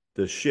 the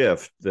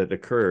shift that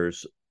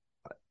occurs,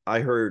 I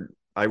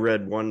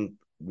read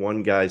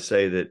one guy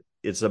say that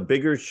it's a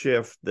bigger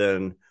shift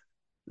than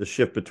the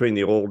shift between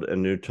the Old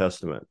and New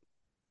Testament.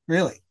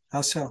 Really?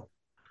 How so?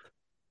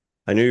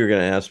 I knew you were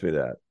going to ask me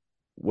that.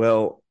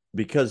 Well,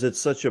 because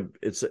it's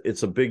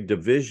a big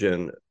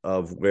division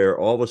of where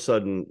all of a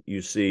sudden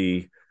you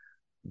see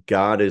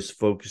God is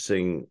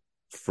focusing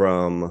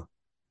from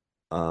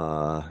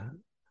uh,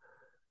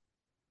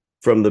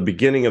 from the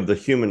beginning of the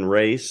human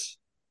race,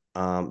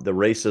 the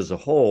race as a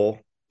whole,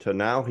 to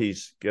now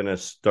he's going to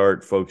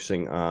start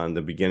focusing on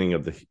the beginning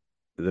of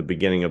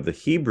the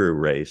Hebrew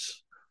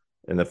race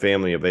and the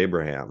family of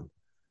Abraham.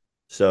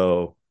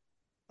 So,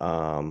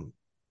 um,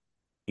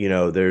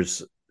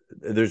 there's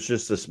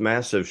just this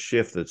massive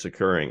shift that's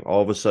occurring.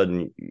 All of a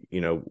sudden,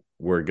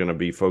 we're going to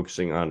be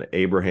focusing on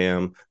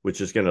Abraham,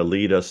 which is going to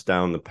lead us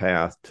down the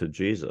path to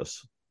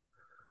Jesus.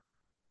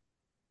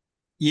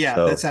 Yeah,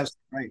 So, that's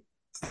absolutely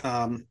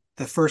right.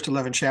 The first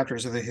 11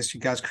 chapters of the history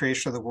of God's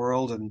creation of the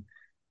world, and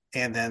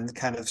then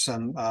kind of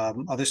some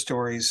other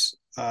stories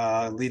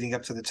leading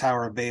up to the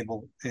Tower of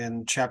Babel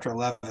in chapter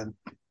 11,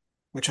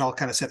 which all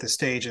kind of set the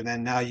stage. And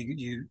then now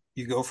you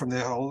go from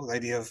the whole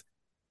idea of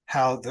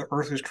how the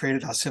earth was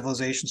created, how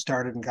civilization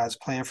started, and God's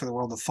plan for the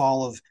world, the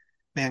fall of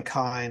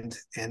mankind,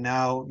 and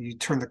now you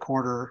turn the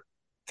corner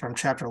from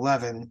chapter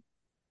 11 to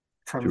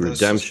from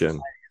those redemption.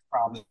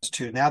 problems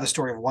to now the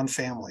story of one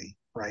family,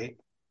 right?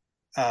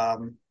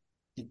 Um,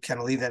 you kind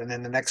of leave that, and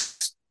then the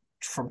next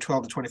from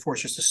 12 to 24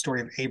 is just the story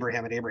of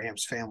Abraham and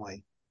Abraham's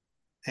family,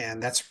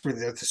 and that's really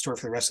the story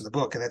for the rest of the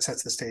book, and that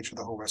sets the stage for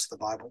the whole rest of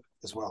the Bible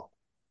as well.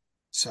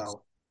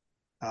 So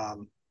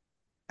um,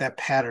 that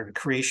pattern: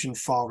 creation,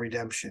 fall,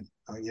 redemption.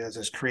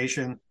 There's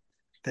creation,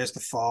 there's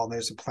the fall, and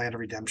there's the plan of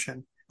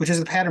redemption, which is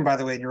the pattern, by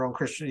the way, in your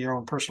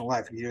own personal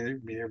life.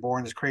 You're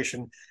born as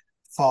creation,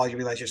 fall, you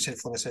realize your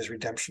sinfulness as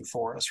redemption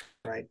for us,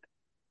 right?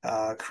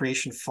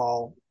 Creation,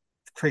 fall.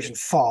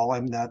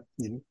 I'm not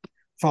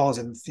fall is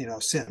in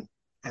sin,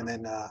 and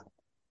then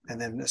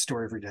a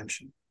story of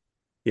redemption.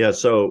 Yeah.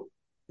 So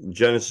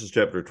Genesis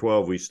chapter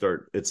 12,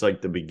 it's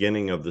like the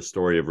beginning of the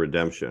story of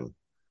redemption.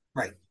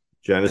 Right.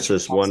 That's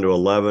Genesis 1 to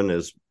 11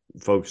 is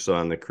focused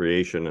on the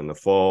creation and the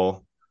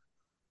fall.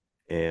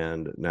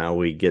 And now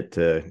we get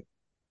to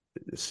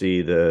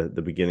see the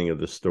beginning of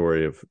the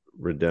story of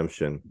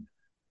redemption.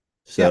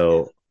 yeah.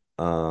 So,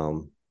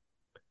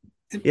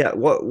 yeah,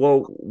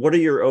 what are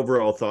your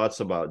overall thoughts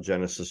about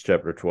Genesis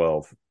chapter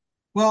 12?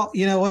 Well,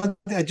 you know what?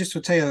 I just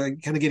would tell you,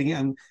 kind of getting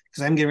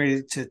because I'm getting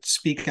ready to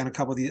speak on a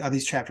couple of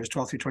these chapters,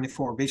 12 through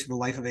 24, basically the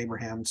life of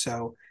Abraham.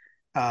 So,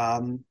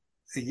 um,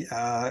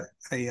 uh,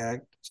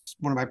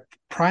 one of my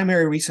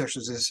primary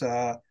researchers is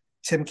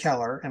Tim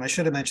Keller, and I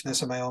should have mentioned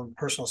this in my own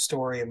personal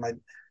story and my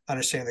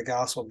understanding of the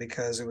gospel,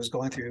 because it was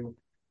going through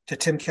to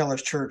Tim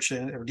Keller's church,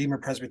 a Redeemer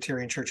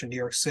Presbyterian Church in New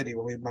York City,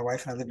 where my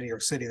wife and I lived in New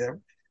York City. That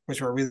was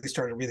where I really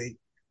started to really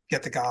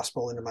get the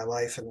gospel into my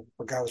life, and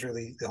where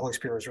the Holy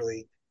Spirit was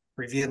really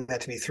revealing that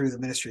to me through the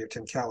ministry of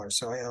Tim Keller.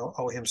 So I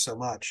owe him so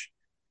much.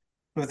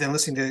 But then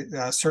listening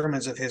to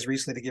sermons of his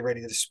recently to get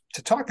ready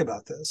to talk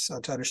about this,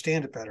 to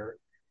understand it better.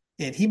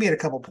 And he made a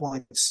couple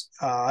points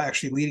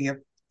actually leading up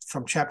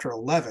from chapter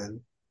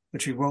 11,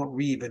 which we won't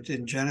read, but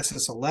in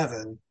Genesis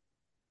 11,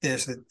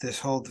 there's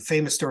the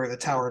famous story of the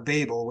Tower of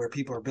Babel, where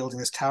people are building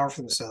this tower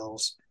for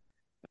themselves.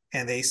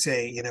 And they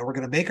say, we're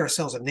going to make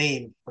ourselves a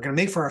name. We're going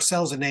to make for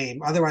ourselves a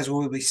name. Otherwise, we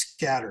will be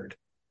scattered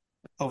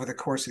over the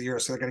course of the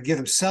earth. So they're going to give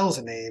themselves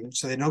a name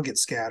so they don't get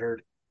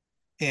scattered.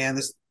 And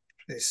this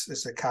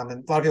is a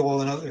common, a lot of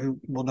people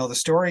will know the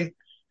story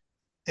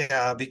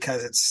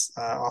because it's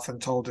often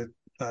told to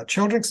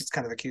children, because it's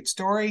kind of a cute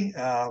story.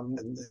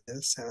 And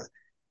it's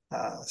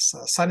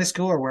Sunday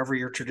school or wherever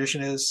your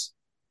tradition is.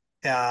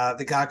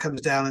 The God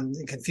comes down and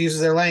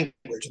confuses their language,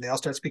 and they all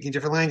start speaking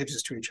different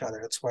languages to each other.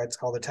 That's why it's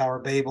called the Tower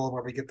of Babel,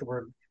 where we get the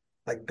word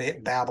like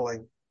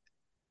babbling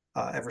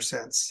ever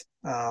since.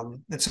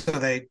 And so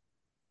their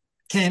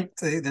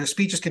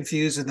speech is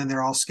confused, and then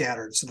they're all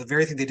scattered. So the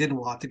very thing they didn't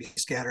want to be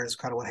scattered is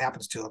kind of what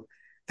happens to them.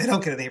 They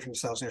don't get a name for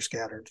themselves, and they're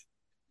scattered.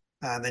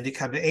 And then you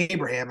come to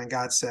Abraham, and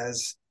God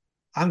says,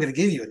 I'm going to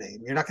give you a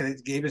name. You're not going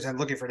to, Abraham's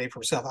looking for a name for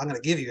himself. I'm going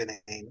to give you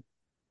a name.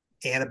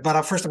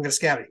 But first I'm going to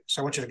scatter you.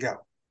 So I want you to go.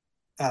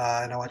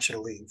 And I want you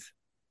to leave.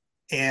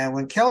 And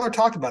when Keller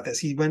talked about this,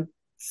 he went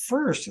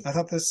first. I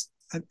thought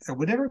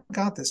we never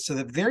got this to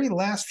the very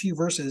last few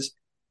verses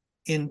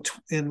in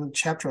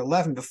chapter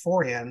 11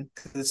 beforehand,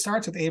 because it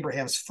starts with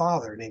Abraham's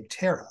father named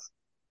Terah.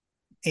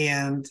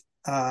 And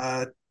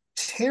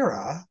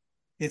Terah,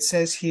 it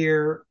says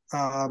here,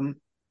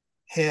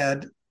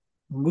 had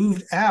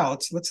moved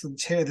out.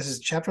 This is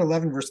chapter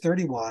 11, verse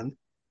 31.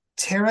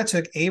 Terah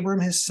took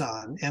Abram his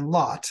son, and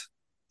Lot,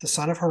 the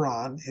son of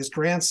Haran, his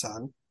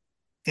grandson,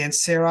 and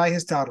Sarai,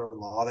 his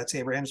daughter-in-law, that's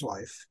Abraham's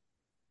wife.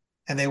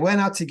 And they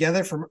went out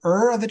together from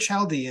Ur of the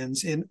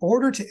Chaldeans in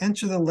order to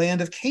enter the land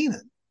of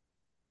Canaan.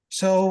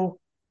 So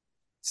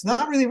it's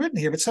not really written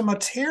here, but somehow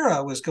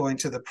Terah was going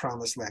to the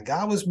promised land.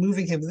 God was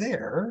moving him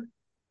there.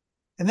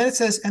 And then it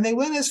says, and they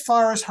went as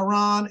far as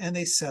Haran, and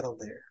they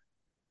settled there.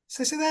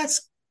 So I say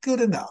that's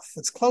good enough.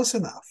 It's close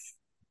enough.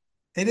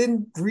 They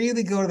didn't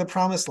really go to the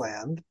promised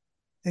land.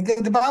 And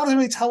the Bible doesn't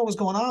really tell what was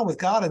going on with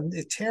God and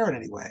Terah in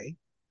any way.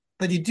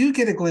 But you do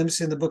get a glimpse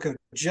in the book of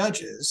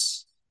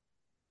Judges.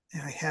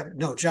 And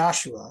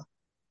Joshua.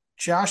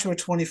 Joshua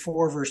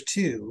 24, verse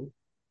 2.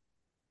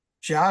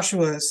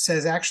 Joshua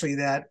says actually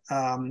that,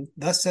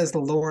 thus says the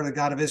Lord, the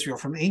God of Israel,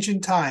 from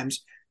ancient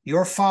times,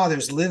 your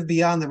fathers lived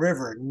beyond the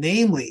river,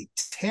 namely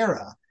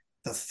Terah,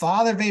 the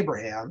father of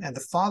Abraham and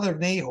the father of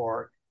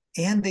Nahor,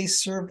 and they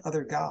served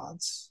other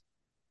gods.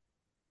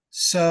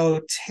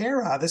 So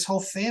Terah, this whole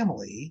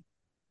family,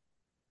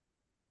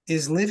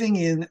 is living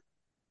in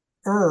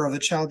Ur of the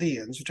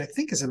Chaldeans, which I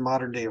think is in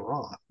modern day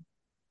Iran.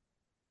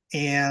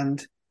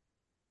 And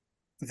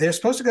they're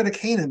supposed to go to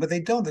Canaan, but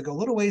they don't. They go a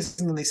little ways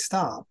and then they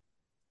stop.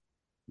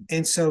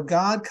 And so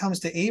God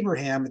comes to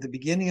Abraham at the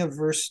beginning of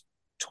verse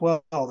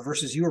 12, the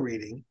verses you were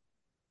reading,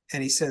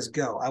 and he says,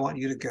 go. I want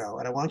you to go.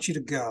 And I want you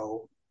to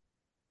go.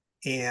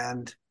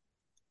 And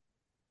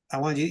I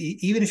want you,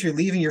 even if you're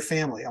leaving your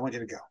family, I want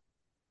you to go.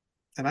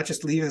 And not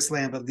just leave this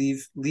land, but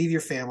leave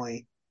your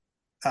family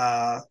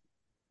and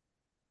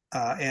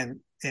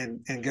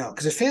go,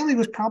 because his family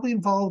was probably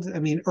involved. I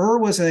mean, Ur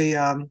was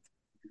the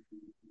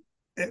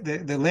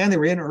land they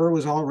were in. Ur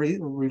was all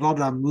revolved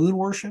on moon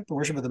worship, the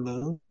worship of the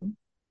moon.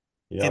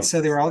 Yep. And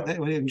so they were all.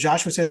 When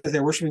Joshua said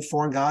they're worshiping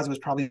foreign gods, it was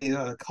probably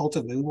a cult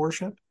of moon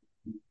worship.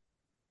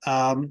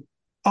 And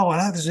I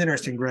thought this is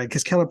interesting, Greg,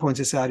 because Keller points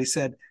this out. He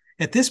said,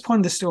 at this point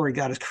in the story,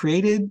 God has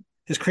created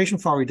his creation,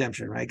 fall,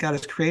 redemption. Right? God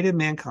has created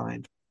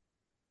mankind.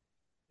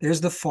 There's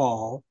the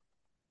fall.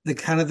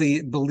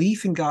 The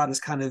belief in God is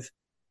kind of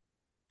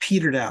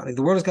petered out. Like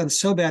the world has gotten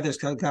so bad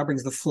that God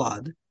brings the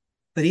flood.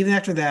 But even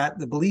after that,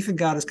 the belief in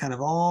God is kind of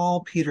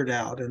all petered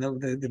out. And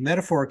the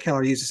metaphor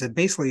Keller uses said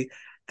basically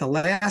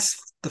the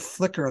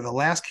flicker of the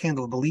last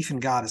candle of belief in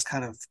God has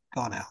kind of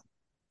gone out.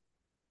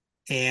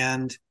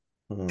 And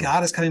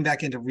God is coming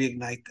back in to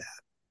reignite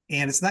that.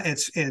 And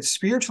it's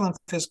spiritual and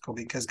physical,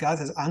 because God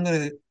says, I'm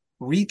going to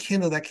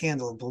rekindle that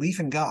candle of belief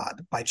in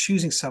God by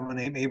choosing someone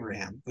named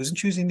Abraham. He wasn't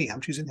choosing me,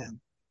 I'm choosing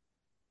him.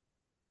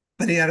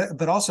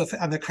 But also,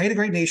 I'm going to create a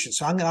great nation.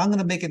 So I'm going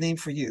to make a name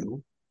for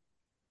you.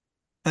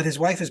 But his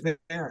wife is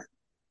barren.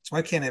 His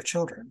wife can't have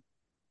children.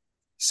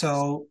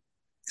 So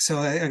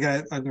I'm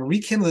going to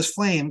rekindle this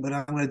flame, but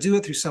I'm going to do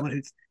it through someone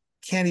who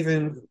can't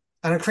even.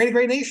 I'm going to create a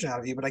great nation out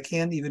of you, but I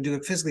can't even do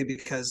it physically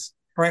because,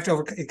 or I have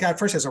to God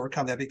first has to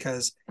overcome that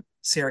because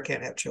Sarah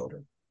can't have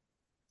children.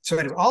 So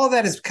anyway, all of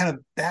that is kind of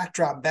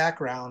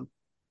background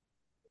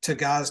to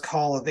God's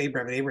call of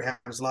Abraham and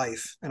Abraham's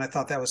life, and I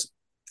thought that was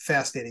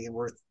fascinating and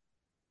worth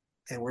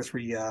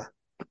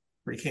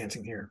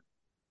recounting here.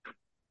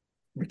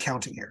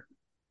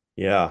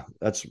 Yeah,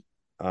 that's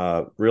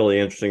really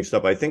interesting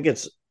stuff. I think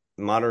it's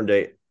modern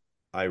day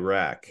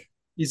Iraq.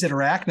 Is it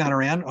Iraq, not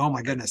Iran? Oh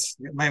my goodness!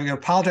 I'm going to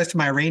apologize to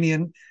my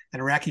Iranian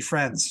and Iraqi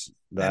friends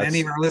and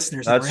any of our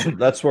listeners.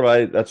 That's what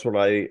I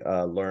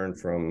learned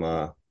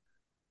from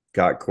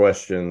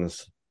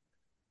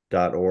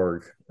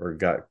gotquestions.org or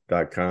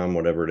got.com,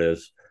 whatever it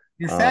is.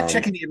 You're fact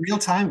checking me in real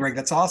time, Greg.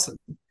 That's awesome.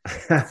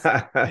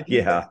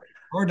 Yeah.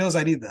 Lord knows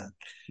I need that.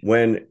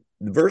 When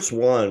verse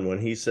 1, when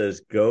he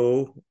says,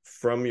 go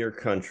from your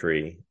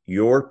country,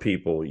 your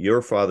people,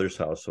 your father's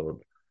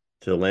household,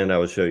 to the land I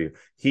will show you,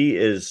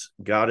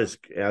 God is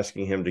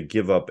asking him to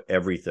give up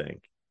everything,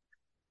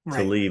 to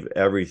Right. leave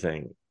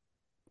everything,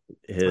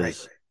 Right.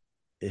 his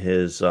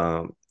his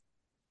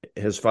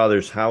his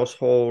father's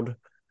household,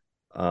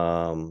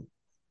 um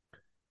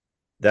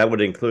that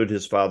would include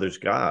his father's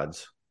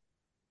gods.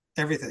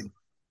 Everything.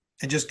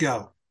 And just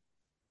go.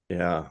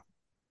 Yeah,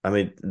 I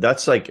mean,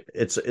 that's like,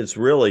 it's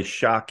really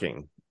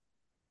shocking,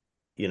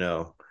 you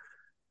know.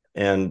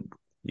 And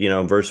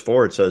verse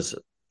 4, it says,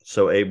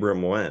 so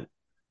Abram went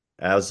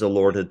as the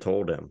Lord had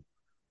told him,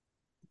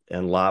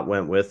 and Lot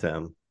went with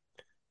him,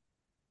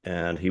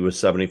 and he was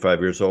 75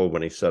 years old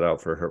when he set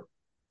out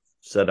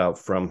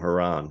from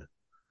Haran.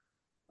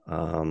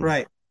 um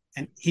Right.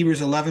 And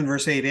Hebrews 11,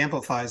 verse 8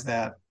 amplifies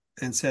that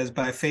and says,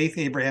 by faith,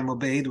 Abraham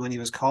obeyed when he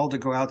was called to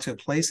go out to a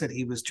place that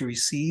he was to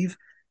receive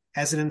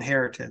as an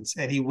inheritance.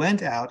 And he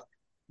went out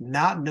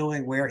not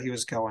knowing where he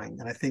was going.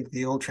 And I think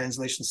the old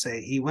translations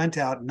say he went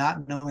out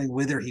not knowing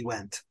whither he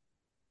went.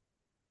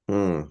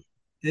 hmm.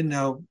 Didn't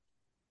know,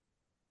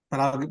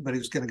 but he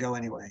was going to go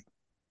anyway.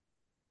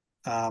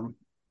 Um,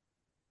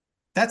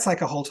 that's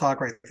like a whole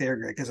talk right there,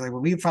 Greg. Because like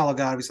when we follow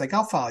God, he's like,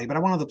 I'll follow you, but I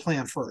want the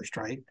plan first,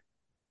 right?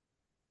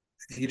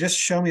 If you just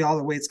show me all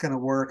the way it's going to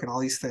work and all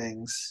these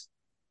things.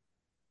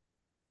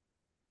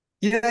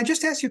 Yeah, I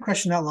just asked you a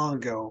question not long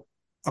ago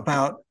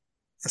about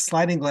a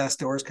sliding glass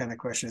doors kind of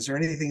question. Is there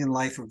anything in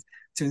life of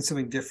doing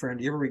something different?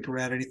 Do you ever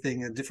regret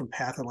anything, a different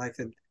path in life,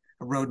 and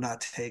a road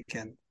not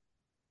taken?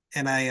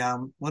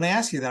 And when I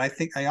ask you that, I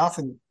think I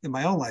often in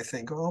my own life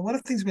think, oh, what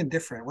if things had been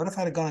different? What if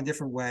I'd have gone a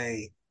different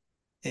way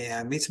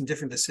and made some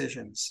different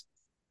decisions?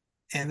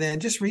 And then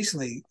just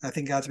recently, I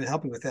think God's been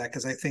helping with that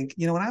because I think,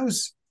 when I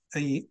was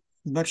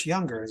much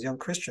younger, as a young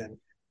Christian,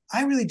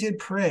 I really did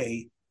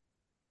pray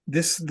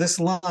this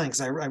line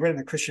because I read in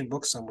a Christian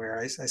book somewhere.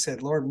 I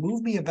said, Lord,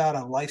 move me about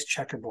on life's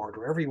checkerboard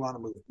wherever you want to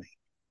move me.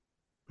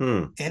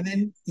 Hmm.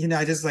 And then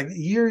I just like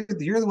you're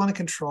the one in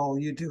control.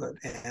 You do it,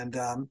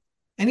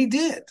 and he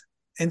did.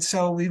 And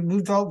so we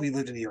moved out. We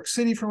lived in New York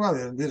City for a while.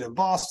 We lived in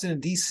Boston,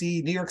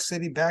 D.C., New York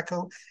City, back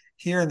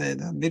here in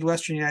the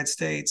Midwestern United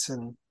States,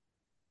 and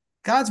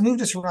God's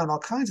moved us around all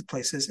kinds of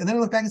places. And then I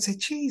look back and say,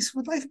 geez,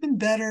 would life have been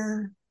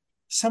better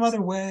some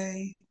other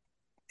way?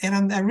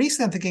 And I'm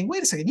recently I'm thinking,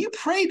 wait a second, you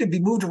prayed to be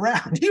moved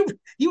around.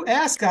 You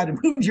asked God to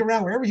move you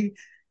around wherever you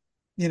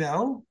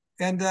know,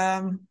 and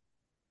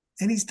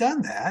he's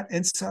done that.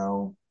 And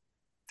so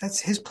that's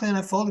his plan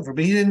unfolding for.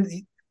 But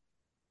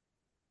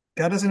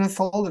God doesn't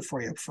unfold it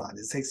for you up front.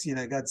 It takes,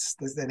 God's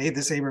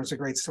this Abram's a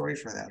great story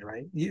for that,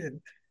 right?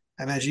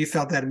 I imagine you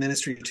felt that in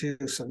ministry too,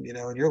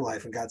 in your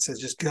life, and God says,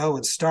 just go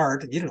and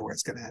start, and you don't know where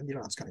it's gonna end. You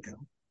don't know how it's gonna go.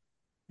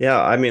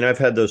 Yeah, I mean, I've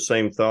had those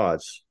same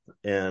thoughts,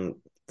 and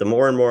the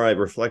more and more I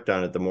reflect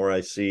on it, the more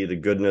I see the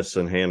goodness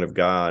and hand of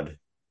God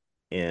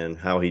and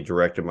how he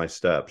directed my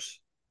steps.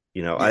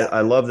 Yeah.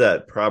 I love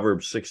that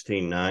Proverbs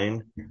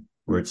 16:9,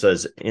 where it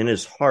says, in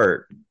his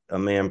heart, a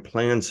man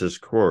plans his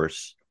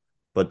course,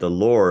 but the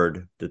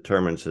Lord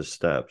determines his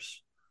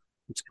steps.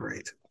 It's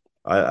great.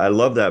 I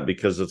love that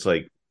because it's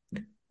like,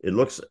 it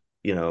looks,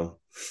 you know,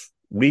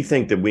 we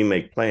think that we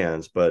make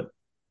plans, but,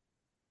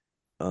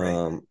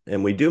 Right.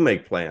 and we do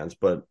make plans,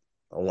 but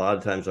a lot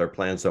of times our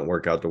plans don't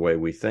work out the way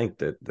we think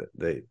that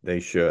they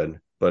should.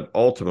 But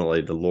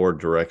ultimately, the Lord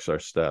directs our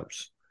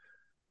steps.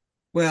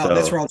 Well,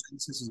 that's So, where all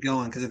Genesis is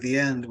going, because at the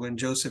end, when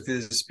Joseph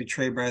is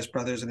betrayed by his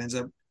brothers and ends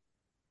up,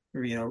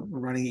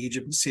 running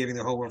Egypt and saving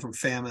the whole world from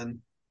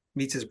famine,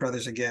 meets his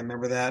brothers again.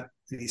 Remember that?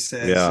 And he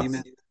says, yeah.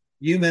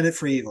 "You meant it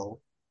for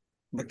evil,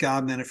 but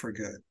God meant it for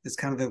good." It's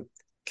kind of the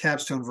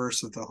capstone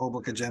verse of the whole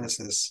book of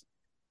Genesis,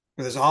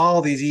 where there's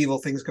all these evil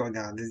things going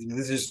on.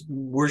 This is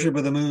worship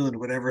of the moon,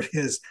 whatever it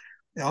is,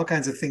 all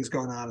kinds of things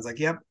going on. It's like,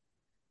 yep.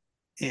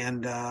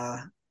 And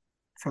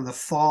from the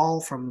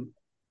fall, from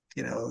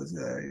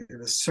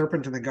the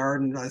serpent in the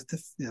garden,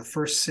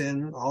 first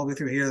sin, all the way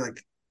through here,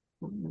 like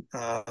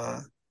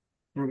uh,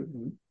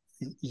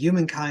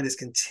 humankind is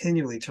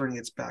continually turning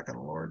its back on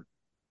the Lord.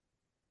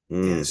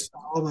 And Mm. there's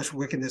so much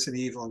wickedness and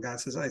evil, and God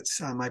says,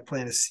 "My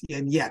plan is,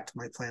 and yet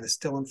my plan is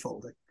still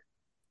unfolding.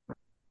 I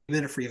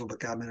meant it for evil,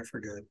 but God meant it for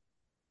good."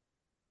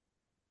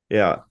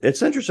 Yeah,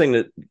 it's interesting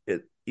that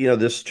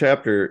this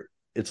chapter,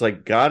 it's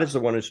like God is the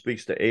one who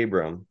speaks to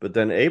Abram, but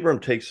then Abram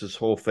takes his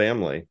whole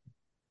family.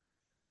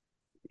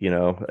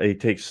 He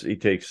takes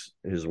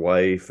his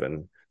wife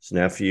and his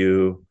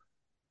nephew,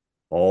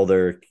 all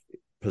their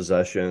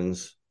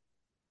possessions,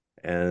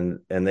 and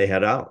they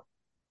head out.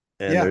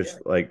 And Yeah, there's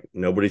like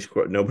nobody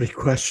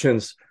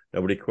questions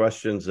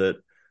it.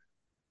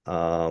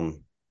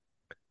 Um,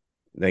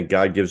 then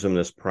God gives him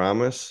this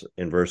promise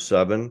in verse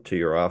 7, to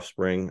your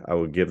offspring I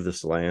will give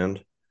this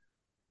land.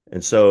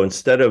 And so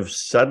instead of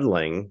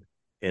settling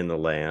in the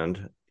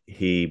land,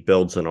 he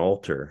builds an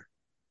altar,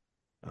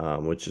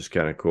 which is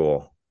kind of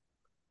cool.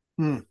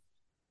 hmm.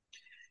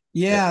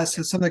 Yeah. Yeah.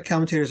 So some of the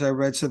commentators I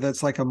read said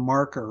that's like a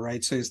marker,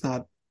 right? So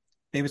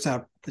maybe it's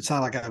not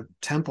like a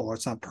temple, or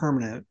it's not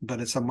permanent, but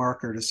it's a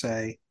marker to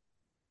say,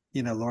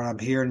 Lord, I'm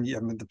here and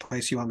I'm in the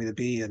place you want me to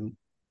be. And,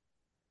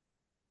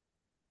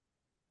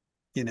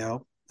 you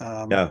know,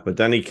 um, Yeah, but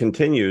then he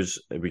continues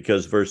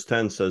because verse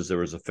 10 says there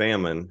was a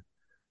famine.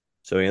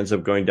 So he ends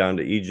up going down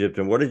to Egypt.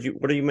 And what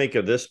do you make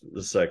of this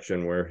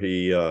section where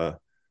he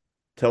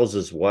tells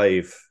his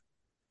wife,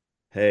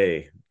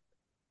 "Hey,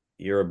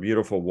 you're a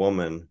beautiful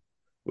woman,"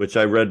 which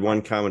I read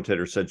one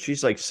commentator said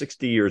she's like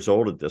 60 years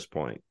old at this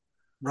point.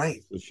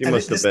 right. So she And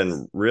must have this,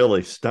 been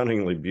really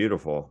stunningly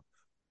beautiful.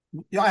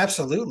 yeah,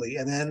 absolutely.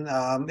 And then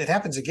it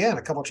happens again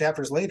a couple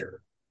chapters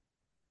later.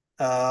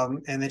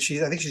 And then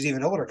I think she's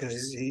even older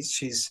because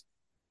she's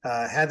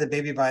had the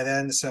baby by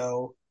then.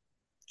 So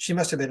she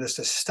must have been just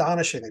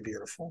astonishingly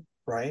beautiful,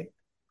 right?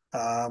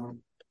 Um,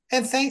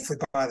 and thankfully,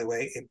 by the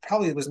way, it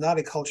probably was not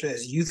a culture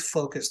as youth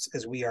focused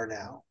as we are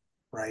now,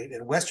 right?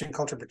 And Western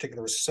culture in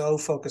particular was so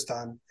focused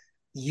on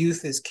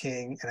youth is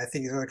king, and I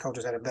think these other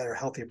cultures had a better,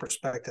 healthier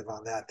perspective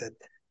on that. That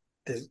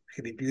there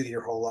could be beauty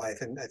your whole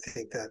life, and I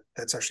think that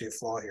that's actually a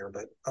flaw here,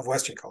 but of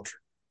Western culture.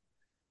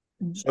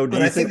 So do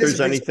But you I think think this there's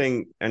brings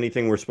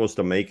anything we're supposed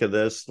to make of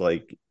this?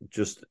 Like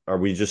just are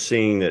we just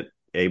seeing that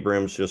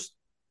Abraham's just,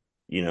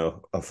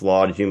 a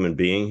flawed human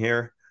being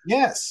here?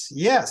 yes,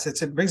 yes,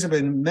 it brings up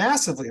a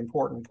massively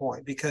important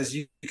point because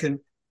you can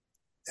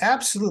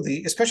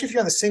absolutely, especially if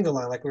you're on the single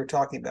line, like we were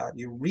talking about,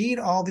 you read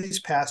all these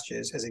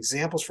passages as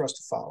examples for us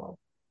to follow.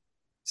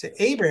 So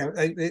Abraham,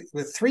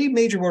 with three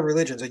major world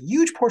religions, a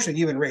huge portion of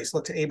the human race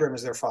look to Abraham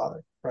as their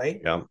father,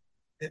 right? Yeah.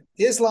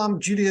 Islam,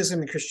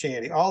 Judaism, and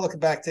Christianity all look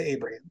back to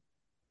Abraham.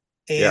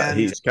 Yeah, And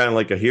he's kind of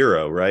like a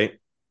hero, right?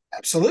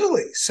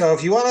 absolutely. So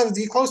if you want to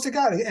be close to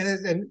God,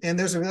 and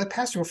there's a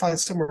passage we'll find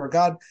somewhere where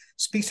God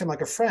speaks to him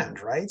like a friend,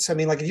 right? So I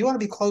mean, like if you want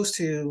to be close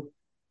to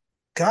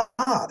God,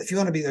 if you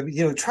want to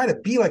be, try to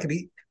be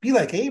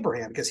like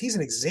Abraham because he's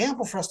an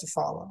example for us to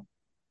follow.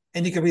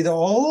 And you can read the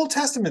Old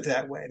Testament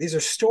that way. These are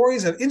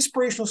stories of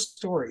inspirational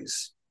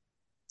stories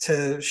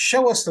to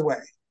show us the way.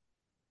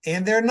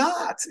 And they're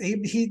not.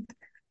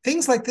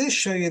 Things like this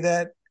show you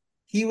that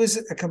he was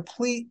a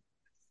complete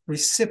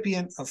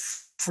recipient of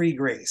free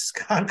grace.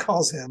 God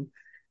calls him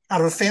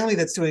out of a family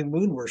that's doing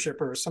moon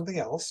worship or something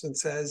else and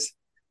says,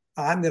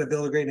 I'm going to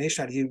build a great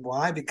nation out of you.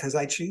 Why? Because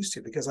I choose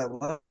to, because I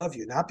love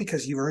you, not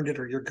because you've earned it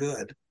or you're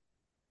good.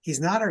 He's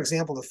not our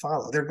example to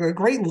follow. There are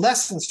great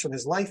lessons from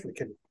his life we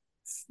can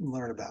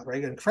learn about,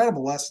 right?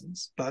 Incredible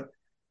lessons. But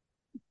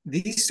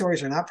these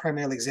stories are not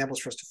primarily examples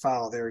for us to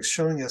follow. They're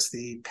showing us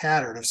the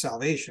pattern of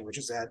salvation, which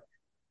is that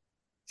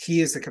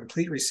he is the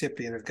complete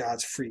recipient of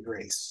God's free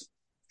grace.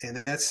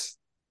 And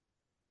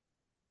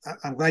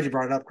I'm glad you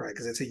brought it up, Greg,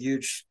 because it's a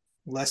huge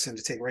lesson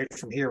to take right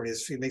from here.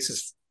 He makes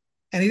us,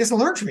 and he doesn't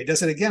learn from me. He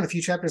does it again a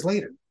few chapters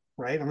later,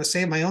 right? I'm going to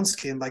save my own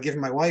skin by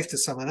giving my wife to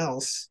someone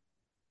else.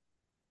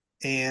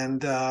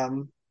 And,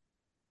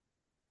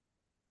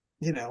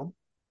 you know,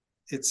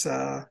 it's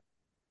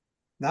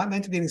not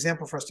meant to be an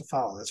example for us to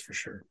follow. That's for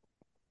sure.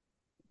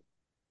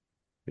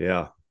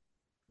 Yeah.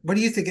 What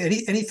do you think?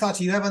 Any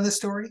thoughts you have on this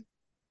story?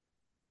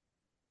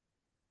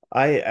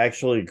 I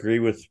actually agree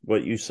with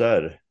what you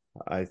said.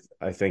 I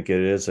think it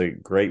is a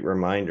great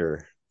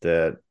reminder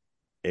that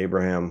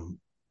Abraham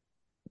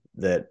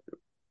that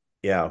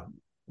yeah,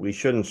 we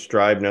shouldn't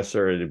strive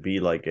necessarily to be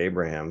like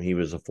Abraham. He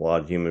was a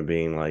flawed human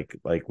being like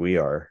we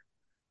are.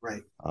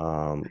 Right.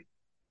 Um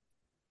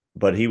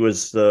but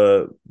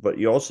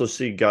you also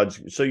see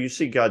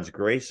God's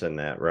grace in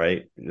that,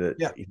 right? That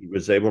Yeah. he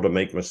was able to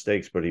make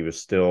mistakes, but he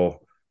was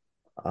still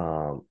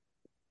um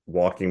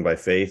walking by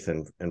faith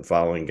and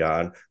following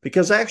God.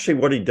 Because actually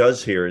what he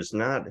does here is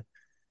not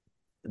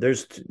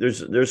there's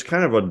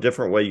kind of a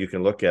different way you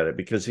can look at it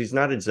because he's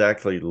not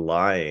exactly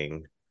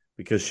lying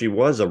because she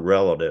was a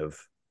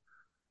relative.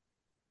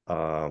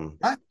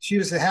 Right. She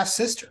was a half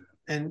sister.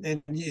 And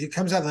it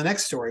comes out in the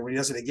next story when he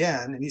does it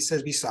again. And he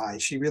says,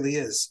 besides, she really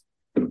is,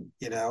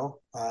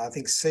 I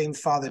think same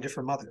father,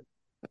 different mother.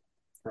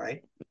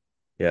 Right.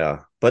 Yeah,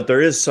 but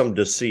there is some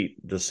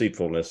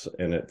deceitfulness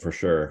in it for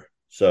sure.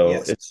 So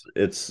Yes.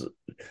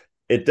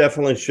 it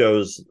definitely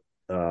shows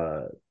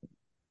uh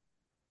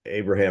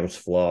Abraham's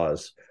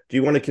flaws. Do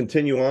you want to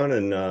continue on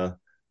and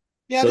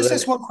Yeah, so just then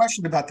one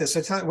question about this.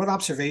 One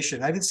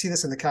observation. I didn't see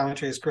this in the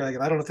commentaries, Greg,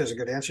 and I don't know if there's a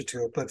good answer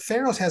to it, but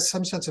Pharaoh has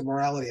some sense of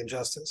morality and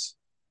justice,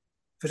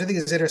 which I think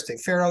is interesting.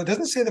 Pharaoh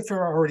doesn't say that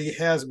Pharaoh already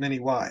has many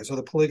wives,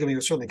 although polygamy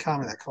was certainly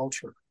common in that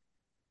culture.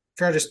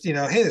 Pharaoh just,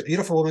 hey, this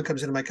beautiful woman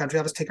comes into my country,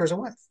 I'll just take her as a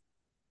wife.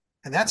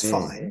 And that's mm,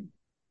 fine.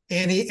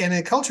 And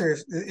in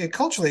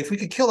culturally, if we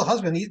could kill the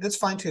husband, that's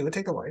fine too. We'll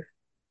take the wife.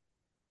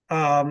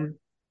 Um,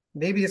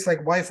 maybe it's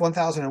like wife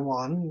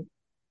 1001.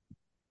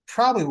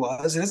 Probably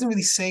was. It doesn't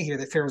really say here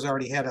that Pharaoh's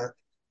already had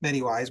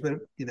many wives, but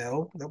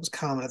that was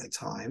common at the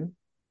time.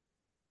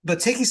 But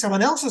taking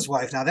someone else's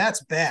wife, now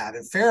that's bad.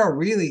 And Pharaoh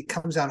really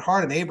comes down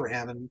hard on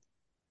Abraham and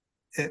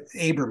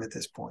Abram at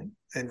this point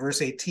in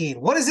verse 18.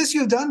 What is this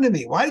you have done to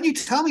me? Why did you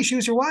tell me she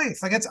was your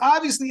wife? Like, it's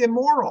obviously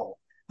immoral.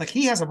 Like,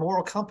 he has a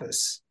moral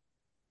compass.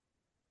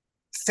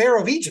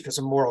 Pharaoh of Egypt is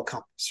a moral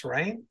compass,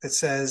 right? That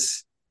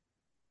says,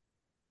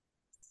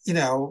 you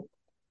know,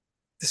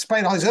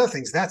 despite all these other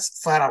things,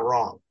 that's flat out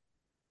wrong.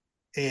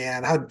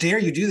 And how dare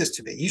you do this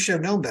to me? You should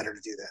have known better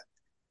to do that,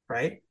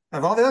 right?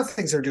 Of all the other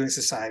things they're doing in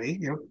society,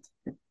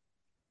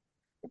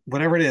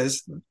 whatever it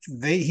is,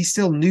 he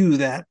still knew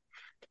that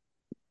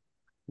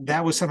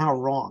that was somehow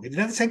wrong. He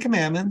didn't have the Ten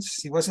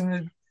Commandments. He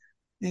wasn't,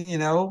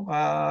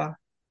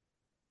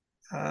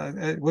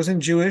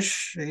 wasn't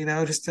Jewish.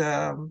 Just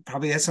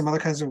probably had some other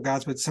kinds of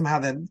gods, but somehow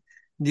that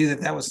knew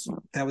that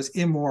was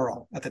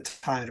immoral at the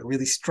time. It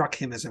really struck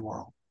him as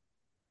immoral.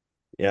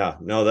 Yeah,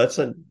 no,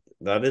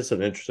 that is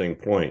an interesting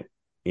point.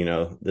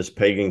 This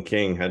pagan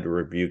king had to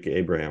rebuke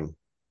Abraham.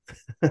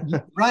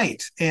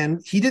 Right.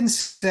 And he didn't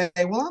say,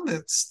 well,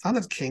 I'm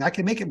the king. I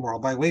can make it moral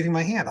by waving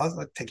my hand.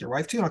 I'll take your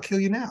wife too, and I'll kill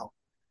you now.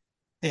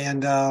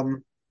 And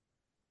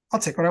I'll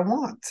take what I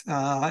want.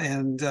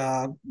 And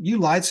you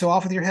lied so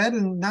off with your head,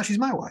 and now she's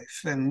my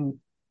wife. And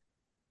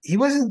he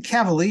wasn't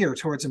cavalier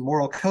towards a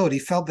moral code. He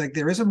felt like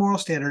there is a moral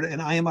standard,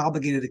 and I am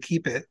obligated to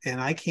keep it.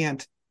 And I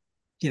can't,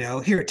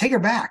 here, take her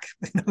back.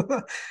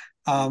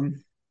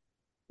 um,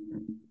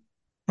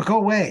 but go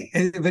away.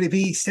 But if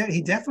he said,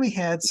 he definitely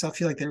had stuff,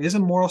 feel like there is a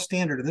moral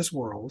standard in this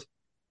world,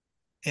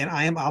 and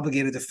I am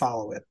obligated to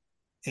follow it.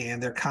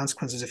 And there are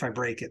consequences if I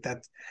break it.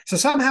 So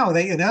somehow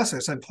they, in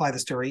essence, imply the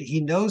story.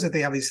 He knows that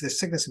they have this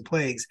sickness and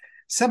plagues.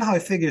 Somehow he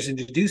figures and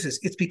deduces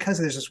it's because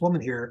there's this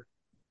woman here,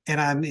 and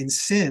I'm in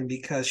sin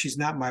because she's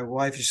not my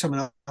wife; she's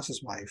someone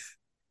else's wife.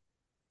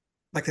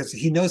 Like this,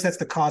 he knows that's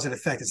the cause and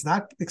effect. It's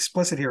not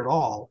explicit here at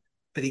all,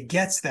 but he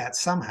gets that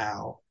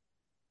somehow,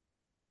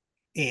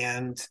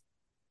 and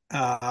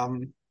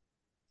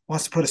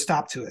wants to put a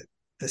stop to it.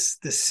 This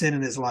sin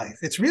in his life.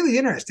 It's really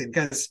interesting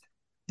because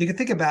you can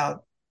think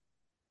about.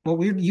 Well,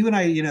 you and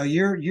I,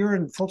 you're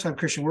a full-time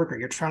Christian worker.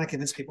 You're trying to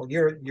convince people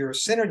you're a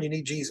sinner and you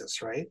need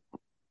Jesus, right?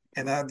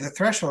 And the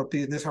threshold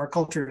in our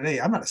culture today,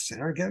 I'm not a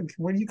sinner.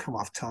 Where do you come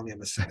off telling me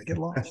I'm a sinner? Get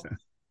lost,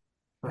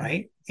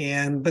 right?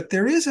 But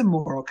there is a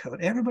moral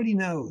code. Everybody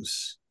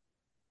knows.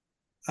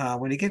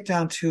 When you get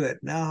down to it,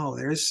 no,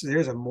 there's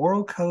a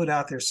moral code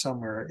out there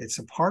somewhere. It's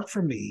apart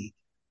from me,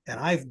 and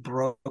I've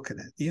broken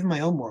it. Even my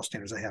own moral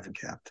standards I haven't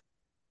kept.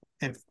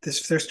 And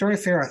their story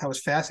of Pharaoh I thought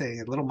was fascinating.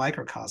 A little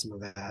microcosm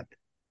of that.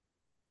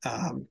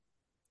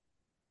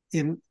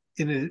 In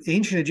an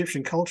ancient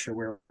Egyptian culture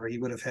where he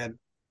would have had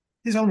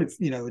his own,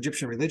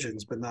 Egyptian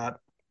religions, but not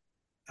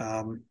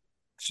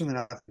certainly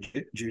not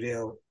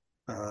Judeo,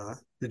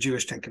 the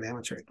Jewish Ten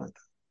Commandments or anything like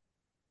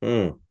that.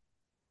 Mm.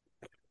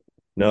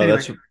 No, Anyway,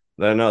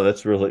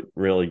 that's really,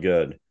 really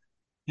good.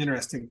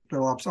 interesting.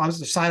 Little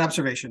side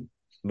observation.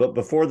 But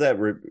before that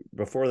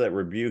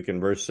rebuke in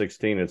verse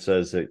 16, it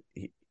says that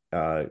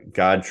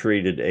God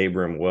treated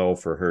Abram well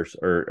for her,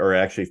 or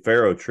actually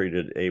Pharaoh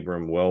treated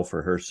Abram well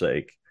for her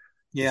sake.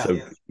 Yeah. So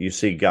you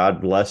see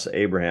God bless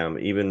Abraham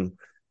even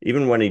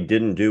when he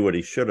didn't do what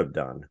he should have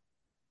done.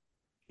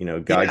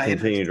 God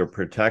continued to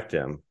protect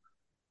him.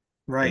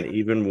 Right. And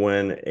even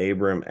when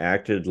Abram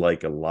acted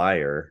like a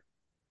liar,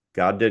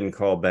 God didn't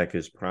call back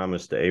his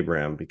promise to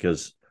Abraham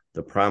because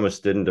the promise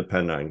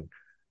depended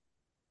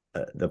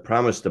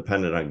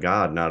on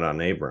God, not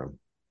on Abram.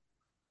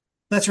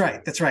 That's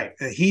right.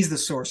 He's the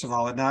source of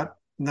all it,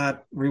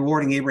 not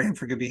rewarding Abraham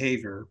for good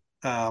behavior,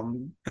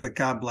 but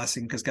God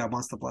blessing because God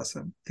wants to bless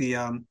him. The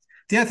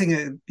other thing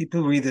that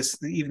people read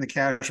this, even the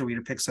casual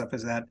reader picks up,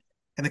 is that,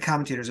 and the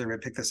commentators I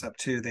read picked this up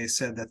too. They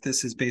said that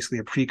this is basically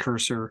a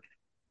precursor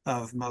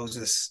of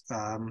Moses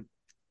and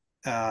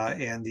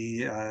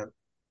the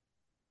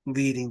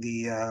leading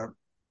the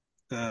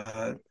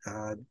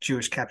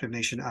Jewish captive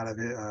nation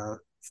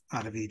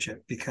out of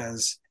Egypt,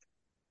 because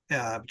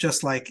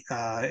just like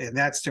in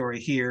that story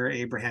here,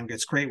 Abraham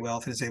gets great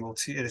wealth and is able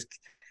to.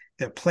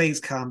 The plagues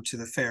come to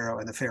the Pharaoh,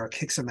 and the Pharaoh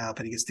kicks him out,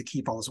 but he gets to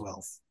keep all his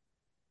wealth.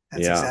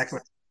 That's exactly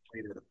what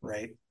later,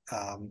 right?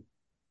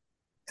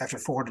 After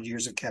 400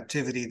 years of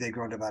captivity, they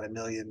grow to about 1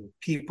 million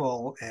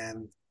people,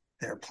 and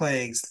there are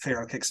plagues. The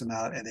Pharaoh kicks them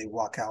out, and they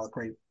walk out with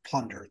great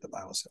plunder. The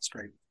Bible says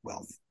great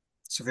wealth.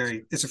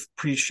 It's a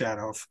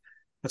pre-shadow of,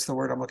 what's the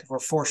word I'm looking for?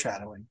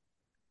 Foreshadowing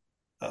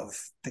of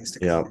things to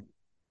come. Yeah.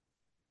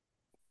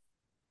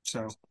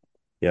 So.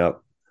 Yeah.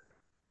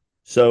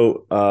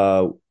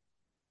 So,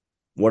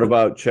 what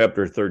about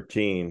chapter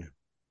 13?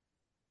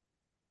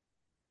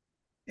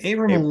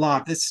 Abram and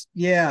Lot. This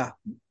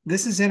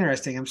is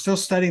interesting. I'm still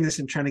studying this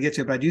and trying to get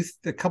to it, but I do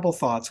a couple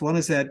thoughts. One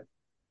is that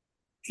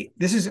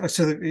this is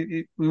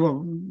we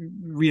won't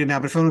read it now,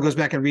 but if anyone goes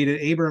back and read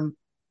it, Abram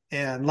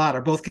and Lot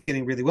are both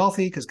getting really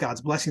wealthy because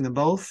God's blessing them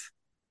both.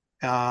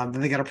 Then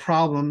they got a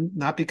problem,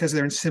 not because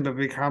they're in sin, but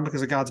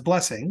because of God's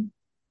blessing,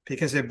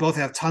 because they both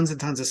have tons and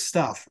tons of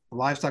stuff,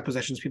 livestock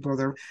possessions. People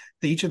are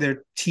each of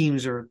their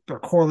teams are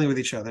quarreling with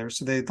each other.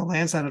 So the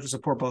land's not enough to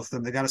support both of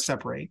them. They got to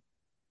separate.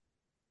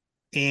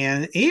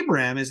 And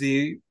Abraham is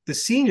the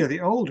senior,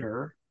 the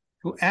older,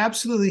 who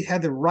absolutely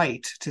had the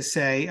right to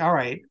say, all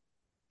right,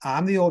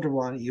 I'm the older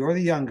one, you're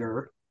the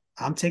younger,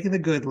 I'm taking the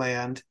good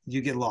land,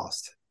 you get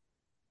lost.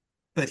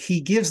 But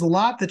he gives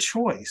Lot the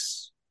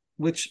choice,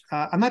 which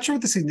I'm not sure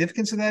what the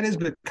significance of that is,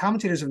 but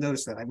commentators have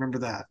noticed that. I remember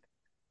that.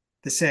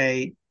 To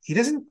say he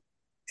doesn't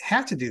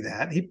have to do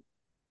that.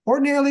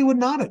 ordinarily would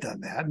not have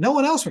done that. No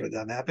one else would have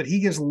done that, but he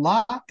gives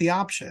Lot the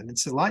option and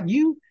said, Lot,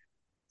 you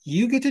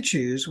get to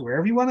choose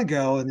wherever you want to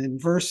go. And in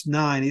verse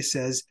 9, he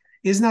says,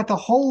 is not the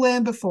whole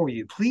land before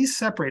you? Please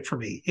separate from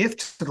me.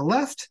 If to the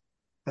left,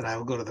 then I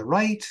will go to the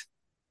right,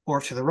 or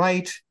if to the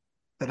right,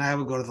 then I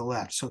will go to the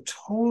left. So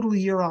totally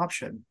your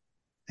option.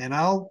 And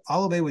I'll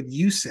obey what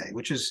you say,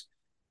 which is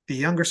the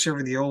younger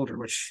serving the older,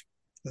 which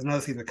is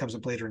another thing that comes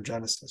up later in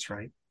Genesis,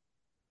 right?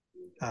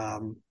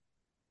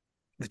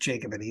 With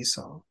Jacob and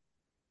Esau.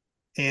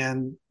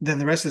 And then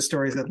the rest of the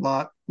story is that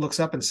Lot looks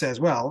up and says,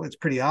 well, it's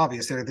pretty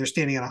obvious. They're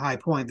standing on a high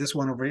point. This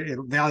one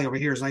valley over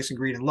here is nice and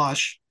green and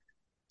lush.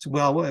 It's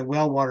well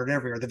watered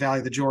everywhere. The valley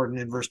of the Jordan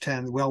in verse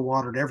 10, well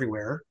watered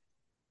everywhere.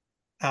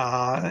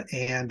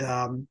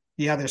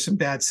 Yeah, there's some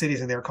bad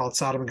cities in there called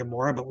Sodom and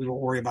Gomorrah, but we won't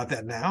worry about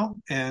that now.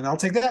 And I'll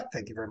take that.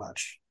 Thank you very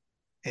much.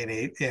 And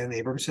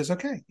Abram says,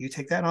 okay, you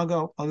take that and I'll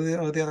go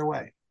the other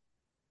way.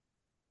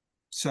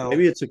 So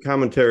maybe it's a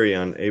commentary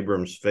on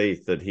Abram's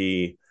faith that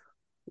he,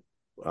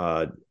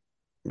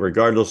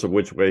 regardless of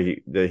which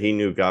way he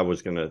knew God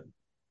was going to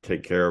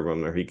take care of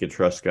him, or he could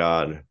trust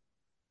God,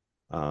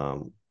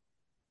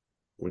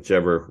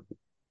 whichever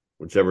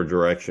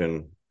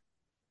direction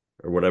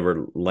or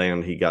whatever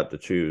land he got to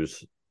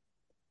choose.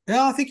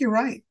 Yeah, I think you're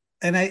right,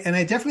 and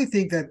I definitely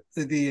think that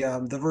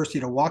the verse,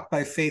 walk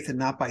by faith and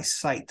not by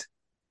sight,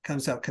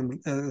 comes up.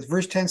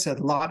 Verse 10 said,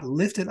 Lot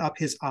lifted up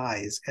his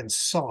eyes and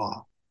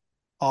saw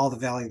all the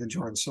valley of the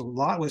Jordan. So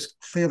Lot was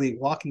clearly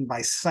walking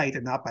by sight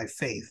and not by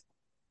faith,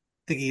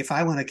 thinking, if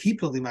I want to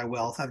keep building my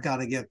wealth, I've got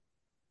to get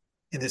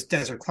in this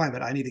desert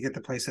climate. I need to get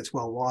the place that's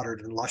well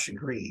watered and lush and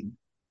green,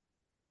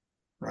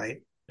 right?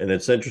 And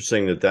it's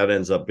interesting that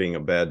ends up being a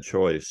bad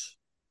choice.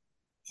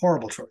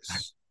 Horrible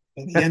choice.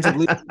 And he ends up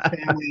losing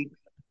family,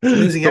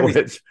 losing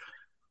everything.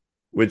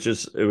 Which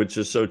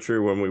is so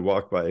true when we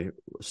walk by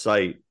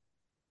sight.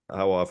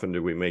 How often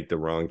do we make the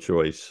wrong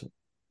choice?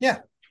 Yeah.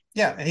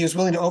 Yeah. And he was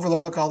willing to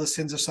overlook all the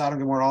sins of Sodom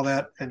and Gomorrah, all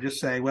that, and just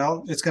say,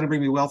 well, it's going to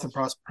bring me wealth and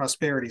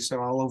prosperity,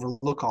 so I'll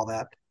overlook all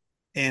that.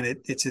 And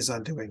it's his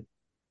undoing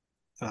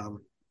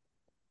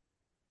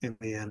in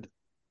the end.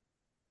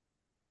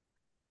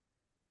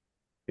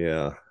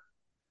 Yeah.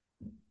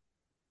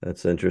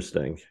 That's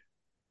interesting.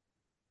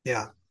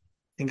 Yeah.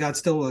 And God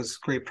still has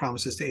great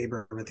promises to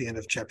Abraham at the end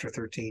of chapter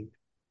 13.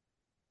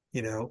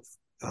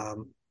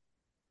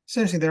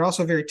 Essentially, they're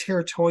also very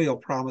territorial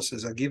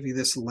promises. I'll give you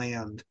this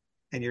land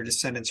and your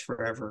descendants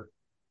forever.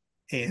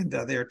 And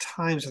there are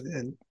times,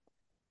 and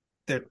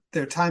there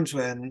are times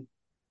when,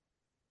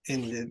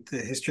 in the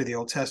history of the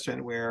Old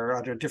Testament, where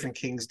under different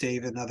kings,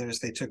 David and others,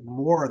 they took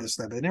more of this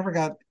land. But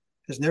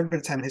there's never been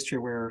a time in history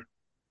where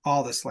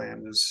all this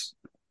land was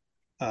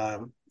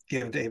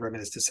given to Abraham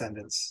and his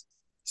descendants.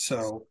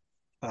 So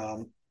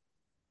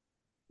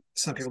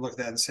some people look at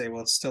that and say,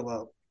 well, it's still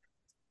a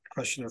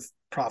question of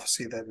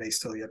prophecy that may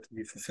still yet to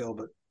be fulfilled,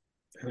 but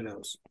who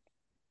knows?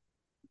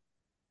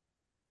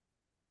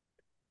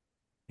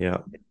 Yeah.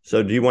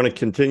 So do you want to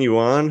continue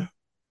on?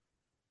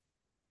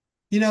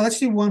 Let's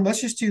do one.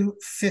 Let's just do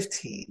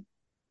 15.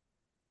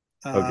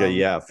 Okay.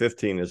 Yeah.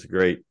 15 is a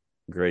great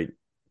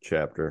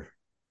chapter.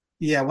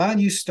 Yeah. Why don't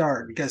you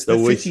start? Because so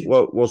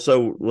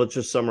let's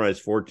just summarize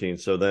 14.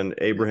 So then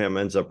Abraham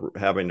ends up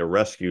having to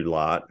rescue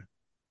Lot.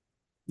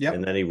 Yep.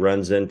 And then he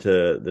runs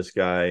into this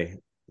guy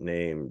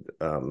named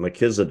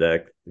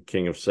Melchizedek, the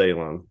king of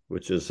Salem,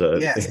 which is a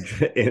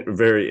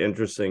very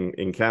interesting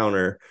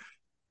encounter.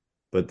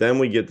 But then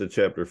we get to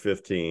chapter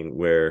 15,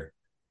 where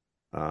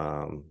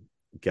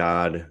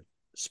God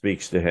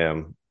speaks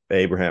to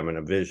Abraham in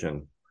a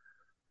vision.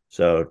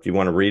 So do you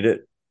want to read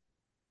it?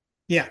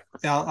 Yeah,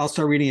 I'll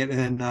start reading it,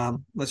 and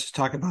let's just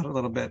talk about it a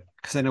little bit,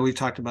 because I know we've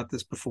talked about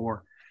this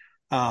before.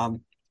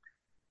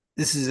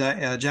 This is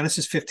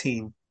Genesis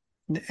 15.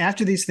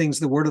 After these things,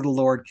 the word of the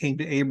Lord came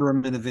to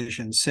Abram in a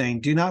vision,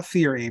 saying, do not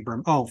fear,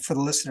 Abram. Oh, for the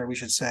listener, we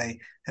should say,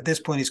 at this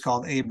point, he's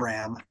called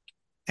Abram,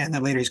 and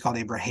then later he's called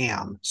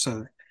Abraham.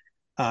 So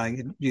you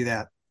can do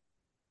that.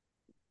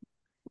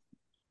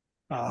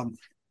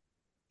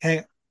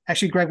 Hey,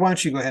 actually, Greg, why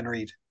don't you go ahead and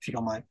read, if you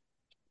don't mind?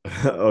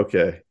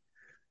 Okay.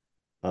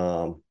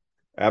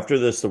 After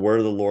this, the word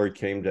of the Lord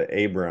came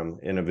to Abram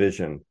in a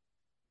vision.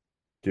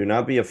 Do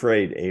not be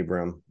afraid,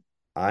 Abram.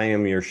 I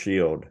am your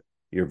shield,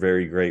 your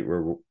very great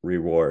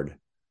reward.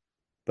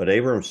 But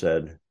Abram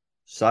said,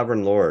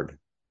 Sovereign Lord,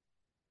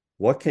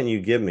 what can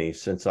you give me,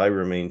 since I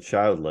remain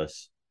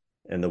childless,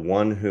 and the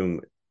one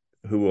who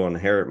will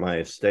inherit my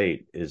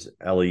estate is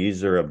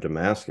Eliezer of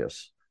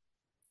Damascus?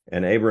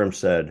 And Abram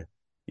said,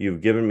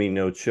 You've given me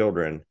no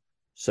children,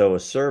 so a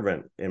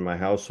servant in my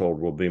household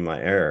will be my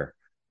heir.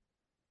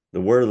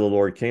 The word of the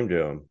Lord came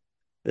to him,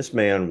 This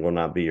man will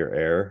not be your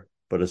heir,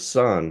 but a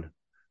son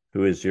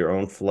who is your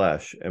own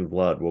flesh and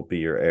blood will be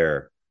your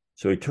heir.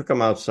 So he took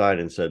him outside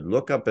and said,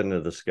 Look up into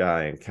the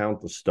sky and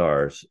count the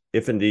stars,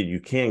 if indeed you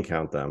can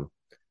count them.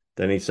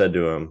 Then he said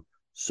to him,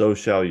 So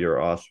shall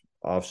your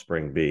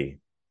offspring be.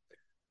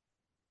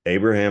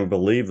 Abraham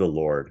believed the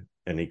Lord,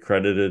 and he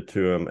credited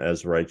to him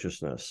as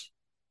righteousness.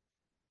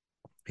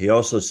 He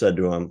also said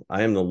to him,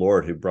 I am the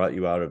Lord who brought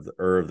you out of the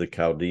Ur of the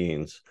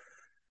Chaldeans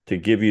to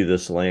give you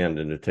this land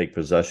and to take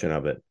possession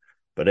of it.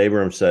 But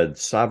Abram said,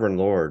 Sovereign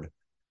Lord,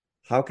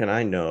 how can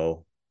I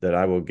know that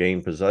I will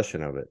gain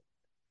possession of it?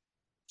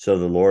 So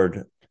the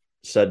Lord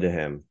said to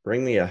him,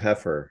 Bring me a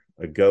heifer,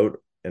 a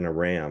goat, and a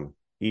ram,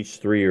 each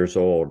 3 years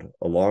old,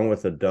 along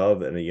with a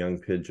dove and a young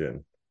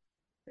pigeon.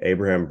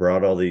 Abraham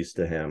brought all these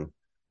to him,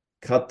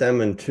 cut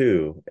them in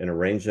two, and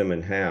arranged them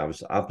in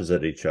halves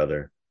opposite each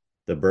other.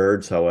 The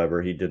birds,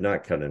 however, he did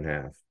not cut in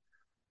half.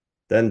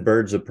 Then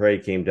birds of prey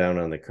came down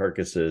on the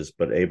carcasses,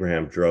 but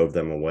Abraham drove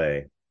them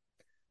away.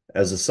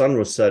 As the sun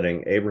was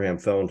setting, Abraham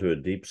fell into a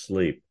deep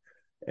sleep,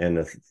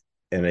 and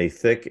a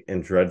thick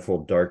and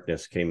dreadful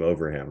darkness came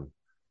over him.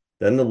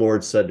 Then the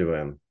Lord said to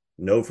him,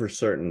 Know for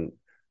certain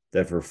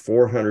that for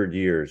 400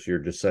 years your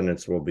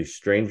descendants will be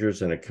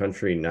strangers in a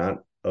country not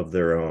of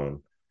their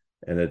own,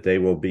 and that they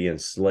will be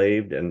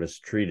enslaved and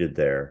mistreated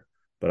there.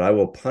 But I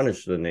will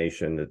punish the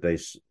nation that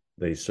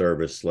they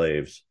serve as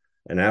slaves,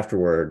 and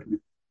afterward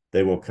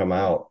they will come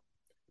out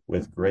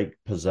with great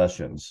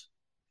possessions.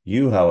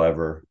 You,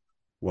 however,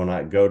 will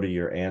not go to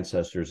your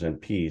ancestors in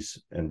peace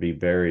and be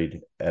buried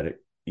at it.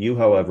 You,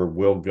 however,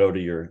 will go to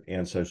your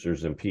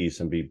ancestors in peace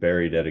and be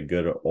buried at a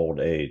good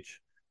old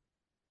age.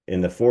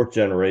 In the fourth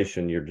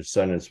generation, your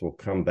descendants will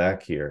come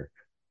back here,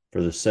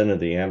 for the sin of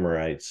the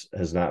Amorites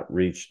has not yet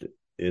reached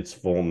its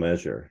full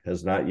measure.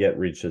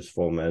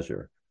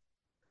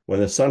 When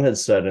the sun had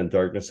set and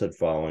darkness had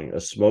fallen, a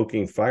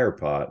smoking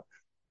firepot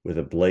with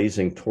a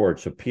blazing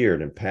torch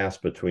appeared and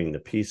passed between the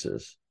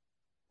pieces.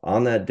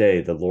 On that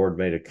day, the Lord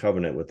made a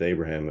covenant with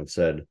Abraham and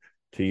said,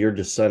 To your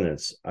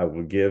descendants, I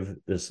will give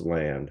this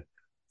land,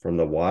 from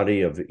the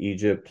Wadi of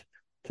Egypt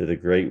to the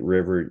great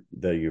river,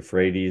 the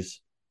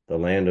Euphrates, the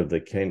land of the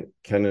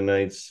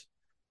Canaanites,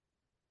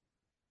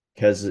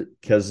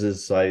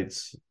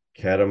 Kezites,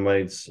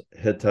 Kadamites,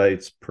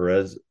 Hittites,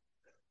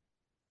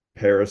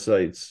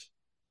 Perizzites,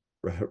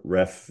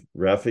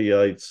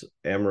 Rephaites,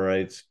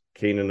 Amorites,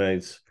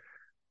 Canaanites,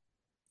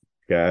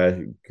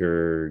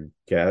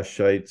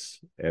 Gashites,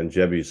 and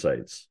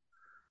Jebusites.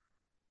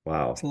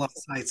 Wow. It's a lot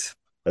of sites.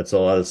 That's a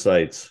lot of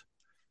sites.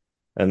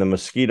 And the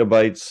mosquito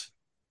bites.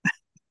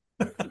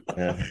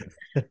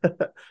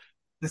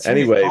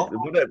 Anyway,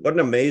 what an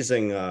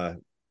amazing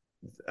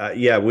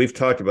yeah, we've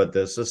talked about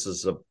this. This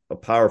is a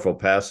powerful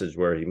passage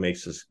where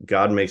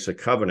God makes a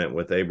covenant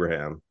with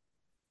Abraham.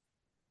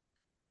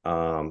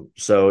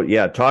 So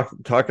yeah,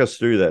 talk us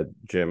through that,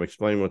 Jim.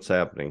 Explain what's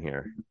happening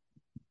here.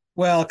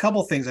 Well, a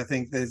couple of things I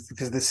think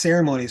because the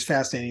ceremony is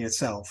fascinating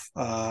itself.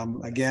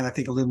 Again, I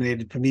think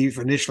illuminated for me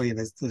initially in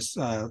this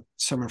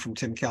sermon from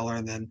Tim Keller,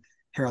 and then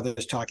hear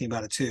others talking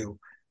about it too.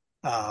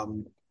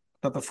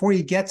 But before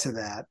you get to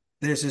that,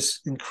 there's this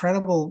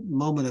incredible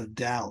moment of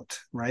doubt,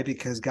 right?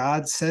 Because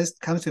God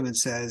comes to him and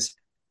says,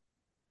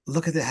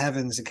 look at the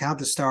heavens and count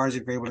the stars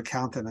if you're able to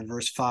count them in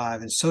verse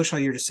 5, and so shall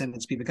your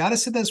descendants be. But God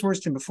has said those words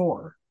to him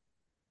before.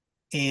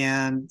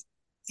 And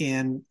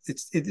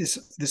this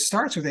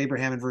starts with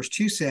Abraham in verse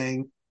 2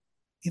 saying,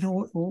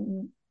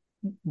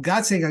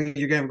 God saying you're going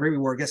to have a great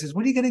reward. God says,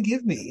 what are you going to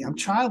give me? I'm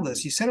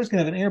childless. You said I was going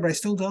to have an heir, but I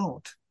still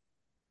don't.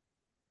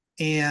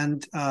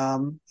 And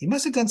he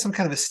must have done some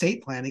kind of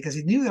estate planning because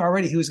he knew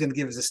already who was going to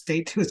give his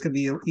estate to. It's going to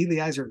be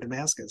Eliezer of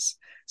Damascus.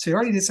 So he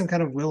already did some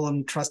kind of will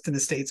and trust in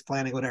estates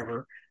planning,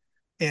 whatever.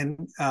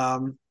 And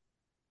God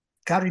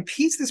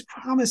repeats this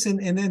promise.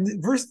 And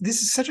then this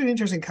is such an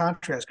interesting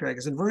contrast, Greg,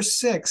 because in verse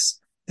 6,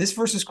 this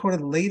verse is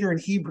quoted later in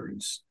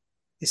Hebrews.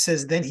 It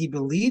says, then he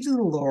believed in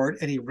the Lord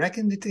and he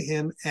reckoned it to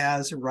him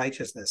as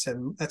righteousness.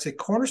 And that's a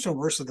cornerstone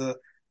verse of the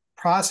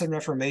Protestant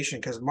Reformation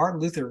because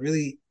Martin Luther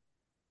really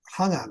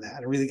hung on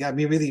that and really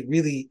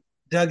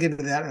dug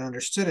into that and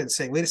understood it and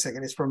saying, wait a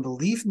second, it's from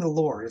belief in the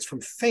Lord. It's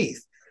from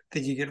faith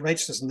that you get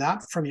righteousness,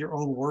 not from your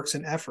own works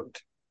and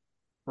effort,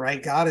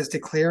 right? God is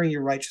declaring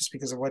you righteous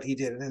because of what he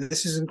did. And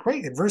this is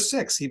great. In verse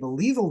 6, he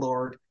believed the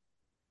Lord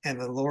and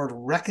the Lord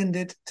reckoned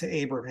it to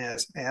Abraham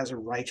as a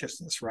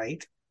righteousness,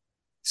 right?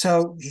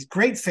 So he's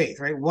great faith,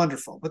 right?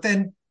 Wonderful. But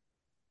then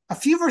a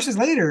few verses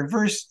later, so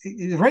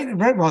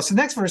the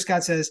next verse,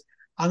 God says,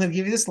 I'm going to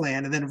give you this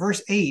land. And then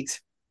verse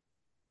 8,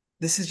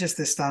 this is just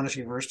the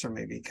astonishing verse to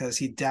me because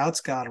he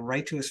doubts God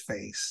right to his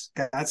face.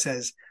 God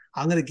says,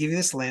 I'm going to give you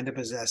this land to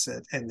possess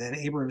it. And then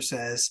Abraham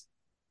says,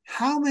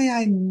 how may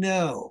I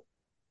know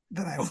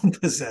that I will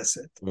possess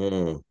it?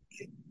 Mm.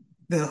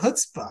 The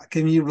chutzpah,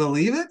 can you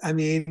believe it? I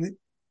mean,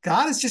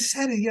 God has just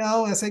said it,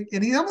 it's like,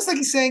 and he's almost like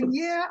he's saying,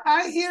 yeah,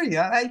 I hear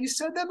you. You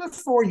said that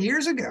before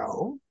years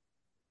ago.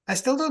 I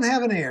still don't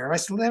have an heir. I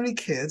still don't have any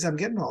kids. I'm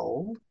getting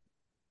old.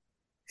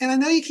 And I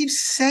know you keep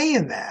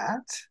saying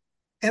that.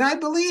 And I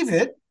believe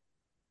it.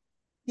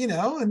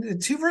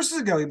 And 2 verses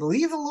ago, he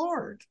believed the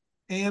Lord.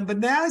 But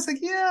now he's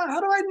like, yeah, how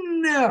do I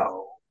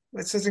know?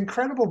 It's this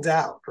incredible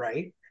doubt,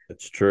 right?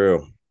 It's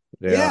true.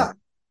 Yeah.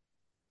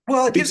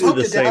 Well, it gives hope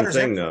to doubters. We do the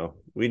same thing, though.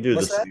 We do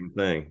the same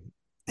thing.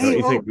 Don't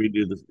you think we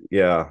do this?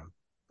 Yeah.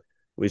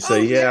 We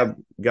say,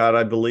 God,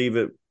 I believe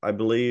it. I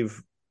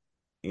believe,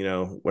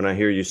 when I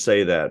hear you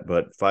say that,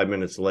 but 5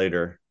 minutes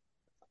later,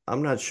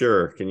 I'm not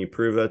sure. Can you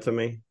prove that to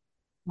me?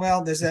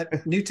 Well, there's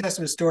that New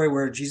Testament story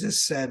where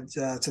Jesus said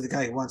to the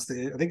guy who wants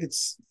the, I think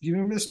it's, do you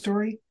remember the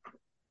story?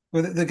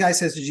 Where the guy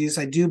says to Jesus,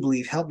 I do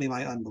believe, help me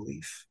my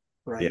unbelief.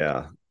 Right.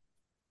 Yeah.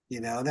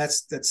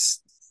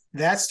 That's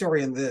that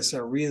story and this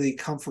are really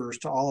comforters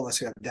to all of us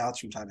who have doubts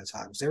from time to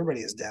time. Because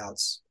everybody has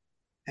doubts.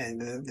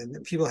 And then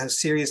people have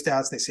serious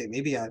doubts. They say,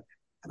 maybe I'm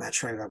not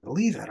sure I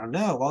believe it. I don't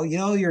know. Well,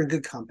 you're in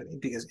good company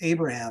because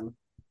Abraham,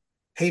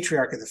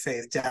 patriarch of the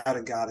faith,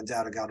 doubted God and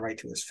doubted God right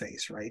to his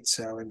face, right?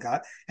 So and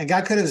God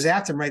could have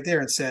zapped him right there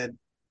and said,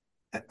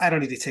 I don't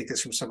need to take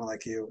this from someone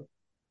like you.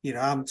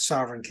 I'm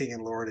sovereign king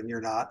and Lord, and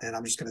you're not, and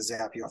I'm just going to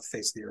zap you off the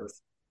face of the earth.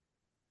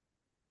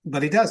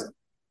 But he doesn't.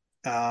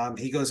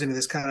 He goes into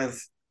this kind of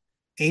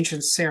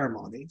ancient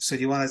ceremony. So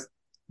do you want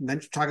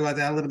to talk about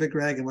that a little bit,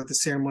 Greg, and what the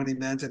ceremony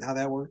meant and how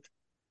that worked?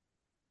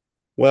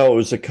 Well, it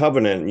was a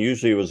covenant.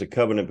 Usually it was a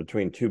covenant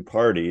between two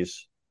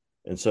parties.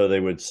 And so they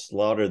would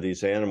slaughter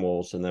these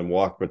animals and then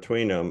walk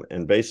between them.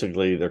 And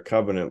basically their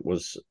covenant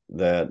was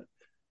that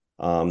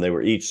they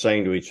were each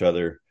saying to each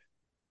other,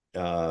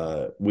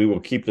 we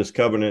will keep this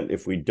covenant.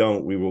 If we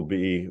don't, we will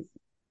be,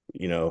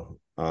 we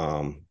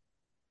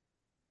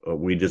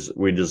just,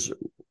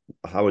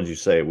 how would you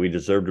say it? We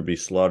deserve to be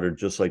slaughtered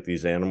just like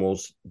these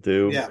animals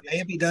do. Yeah, may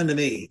it be done to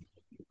me.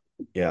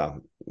 Yeah,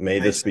 may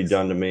this be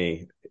done to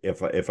me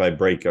if I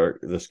break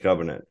this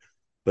covenant.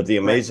 But the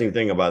amazing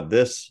thing about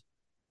this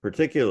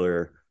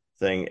particular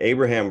thing,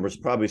 Abraham was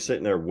probably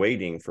sitting there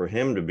waiting for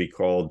him to be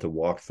called to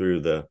walk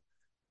through to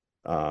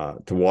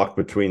walk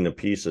between the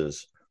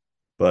pieces,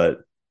 but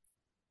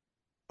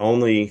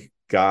only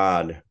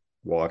God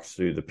walks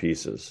through the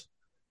pieces.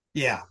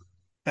 Yeah,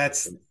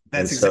 that's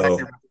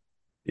exactly right.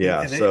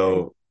 Yeah.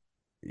 So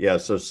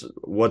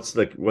what's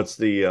the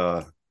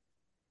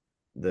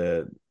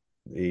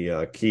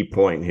key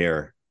point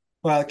here?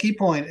 Well, the key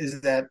point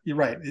is that you're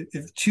right.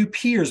 If two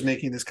peers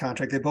making this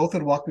contract, they both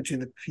would walk between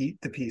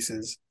the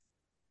pieces.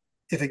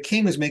 If a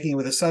king was making it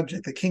with a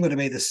subject, the king would have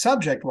made the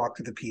subject walk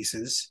through the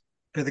pieces,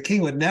 but the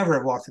king would never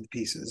have walked through the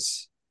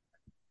pieces,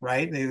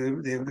 right? They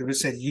would have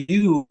said,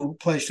 "You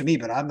pledge to me,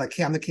 but I'm the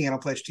king. I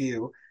don't pledge to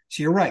you."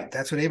 So you're right.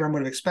 That's what Abraham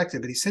would have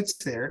expected. But he sits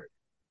there.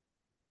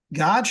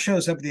 God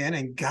shows up at the end,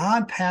 and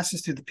God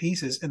passes through the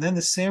pieces, and then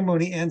the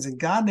ceremony ends, and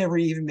God never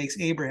even makes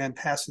Abraham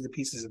pass through the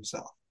pieces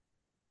himself.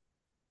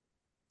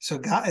 So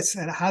God,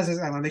 and how's this?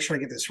 I want to make sure I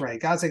get this right.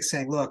 God's like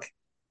saying, "Look,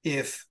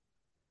 if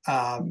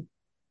if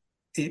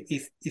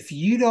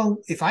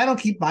I don't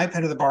keep my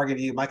pen of the bargain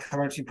to you, my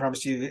covenant you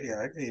promised you,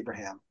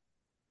 Abraham,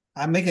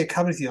 I'm making a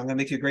covenant with you. I'm going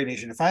to make you a great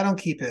nation. If I don't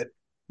keep it,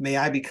 may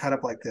I be cut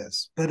up like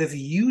this. But if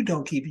you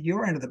don't keep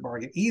your end of the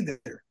bargain either,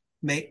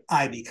 may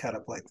I be cut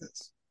up like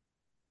this."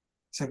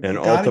 So and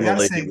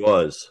ultimately he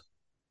was.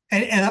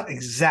 And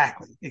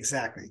exactly.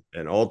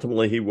 And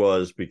ultimately he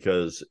was,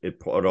 because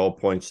it all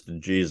points to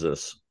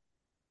Jesus.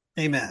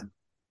 Amen.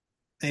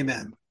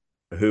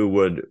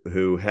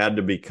 Who had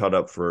to be cut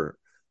up for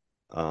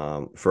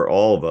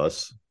all of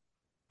us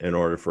in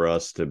order for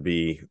us to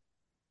be,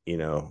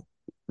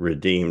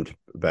 redeemed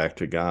back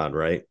to God,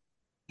 right?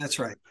 That's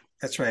right.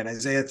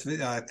 Isaiah,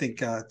 I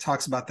think,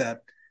 talks about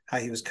that, how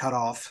he was cut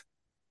off.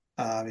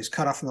 He's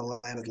cut off from the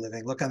land of the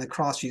living. Look, on the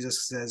cross,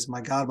 Jesus says,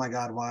 my God,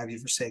 why have you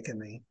forsaken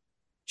me?"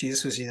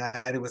 Jesus was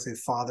united with the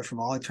Father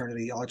from all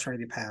eternity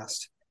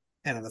past.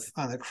 And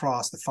on the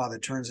cross, the Father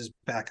turns his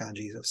back on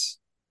Jesus,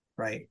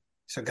 right?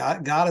 So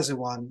God is the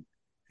one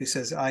who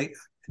says,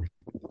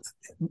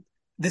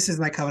 this is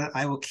my covenant.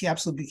 I will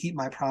absolutely keep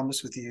my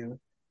promise with you.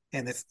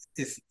 And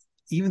if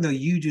even though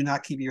you do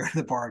not keep your end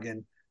of the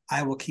bargain,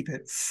 I will keep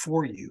it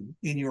for you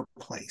in your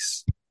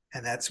place.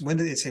 And that's when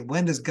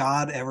does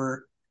God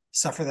ever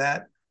suffer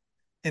that?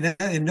 And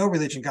in no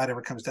religion, God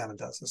ever comes down and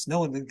does this. No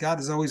one, God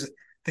is always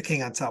the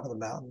king on top of the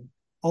mountain.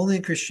 Only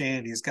in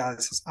Christianity is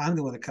God says, I'm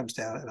the one that comes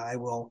down, and I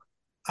will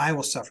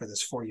suffer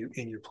this for you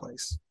in your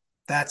place.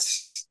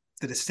 That's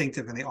the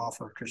distinctive and the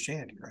offer of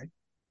Christianity, right?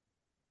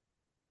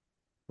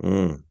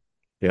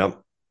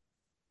 Yep.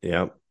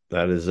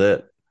 That is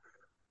it.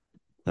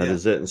 That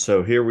is it. And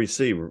so here we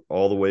see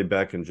all the way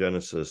back in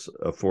Genesis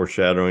a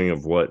foreshadowing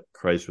of what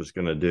Christ was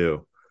going to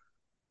do.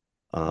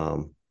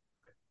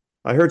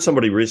 I heard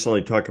somebody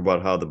recently talk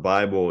about how the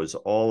Bible is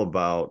all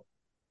about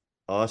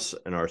us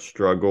and our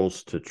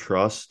struggles to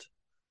trust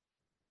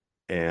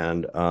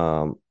and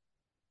our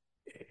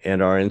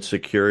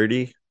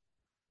insecurity.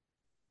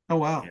 Oh,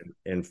 wow.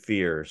 And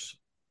fears.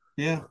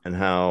 Yeah. And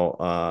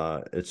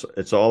how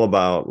it's all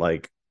about,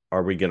 like,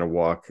 are we going to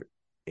walk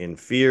in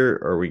fear,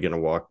 or are we going to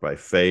walk by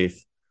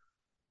faith?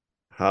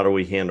 How do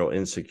we handle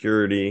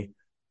insecurity?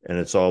 And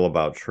it's all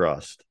about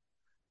trust.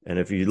 And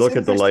if you look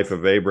at the life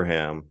of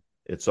Abraham,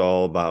 it's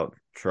all about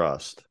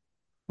trust.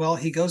 Well,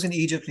 he goes in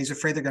Egypt and he's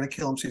afraid they're going to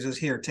kill him. So he says,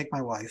 "Here, take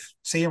my wife.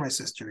 Say you're my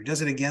sister." He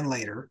does it again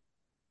later,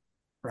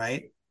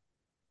 right?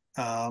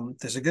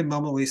 There's a good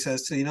moment where he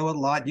says, "So you know what,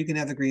 Lot, you can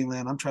have the green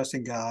land. I'm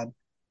trusting God."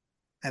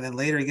 And then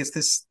later he gets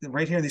this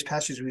right here in these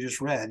passages we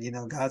just read.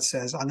 God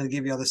says, "I'm going to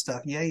give you all this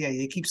stuff." Yeah.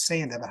 You keep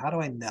saying that, but how do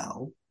I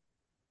know?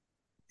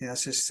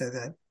 It's just said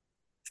that,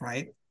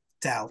 right?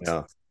 Doubt.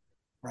 Yeah.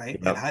 right?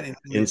 Yep. And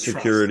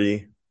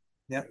Insecurity.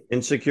 Yep.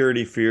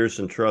 Insecurity, fears,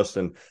 and trust.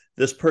 And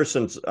this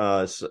person's,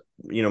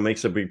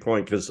 makes a big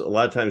point, because a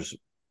lot of times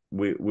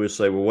we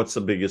say, well, what's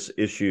the biggest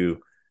issue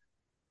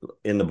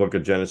in the book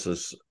of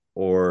Genesis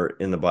or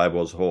in the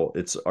Bible as a whole?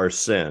 It's our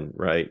sin,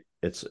 right?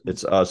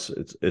 It's us.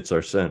 It's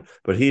our sin.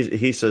 But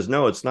he says,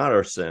 no, it's not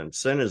our sin.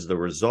 Sin is the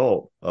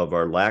result of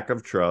our lack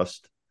of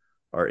trust,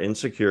 our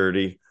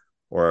insecurity,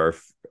 or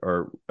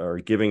our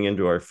giving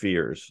into our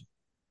fears.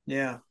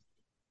 Yeah.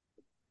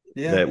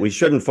 Yeah. That we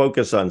shouldn't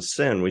focus on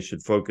sin. We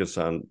should focus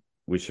on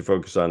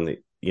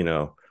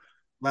the,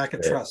 lack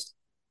of trust.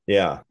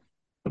 Yeah.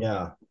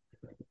 Yeah.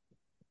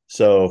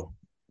 So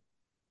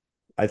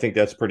I think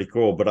that's pretty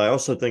cool. But I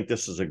also think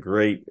this is a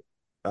great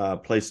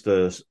place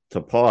to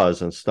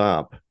pause and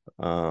stop,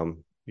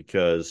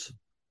 because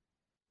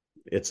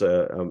it's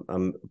a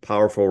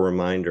powerful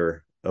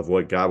reminder of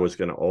what God was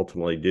going to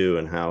ultimately do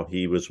and how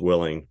he was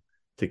willing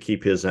to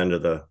keep his end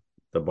of the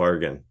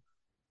bargain.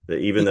 That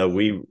even though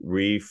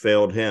we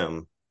failed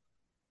him,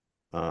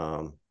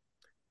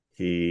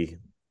 he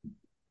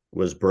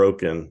was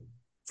broken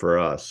for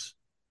us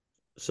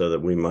so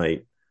that we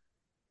might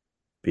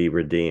be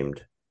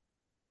redeemed.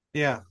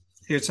 Yeah.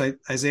 Here's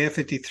Isaiah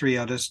 53.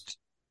 I'll just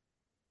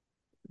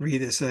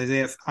read this.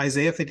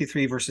 Isaiah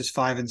 53, verses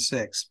 5 and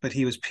 6. But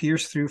he was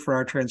pierced through for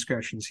our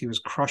transgressions. He was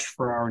crushed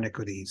for our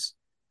iniquities.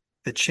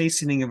 The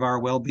chastening of our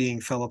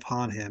well-being fell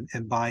upon him,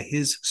 and by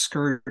his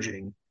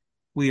scourging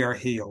we are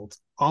healed.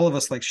 All of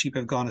us like sheep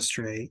have gone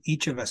astray.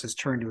 Each of us has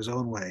turned to his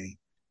own way.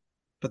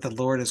 But the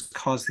Lord has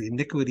caused the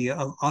iniquity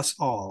of us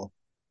all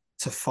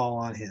to fall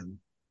on him.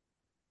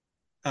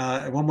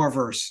 One more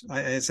verse.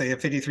 Isaiah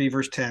 53,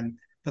 verse 10.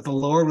 But the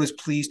Lord was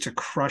pleased to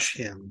crush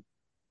him,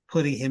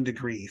 putting him to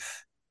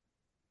grief,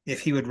 if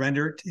he would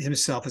render it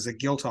himself as a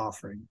guilt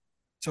offering.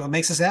 So it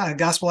makes us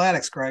gospel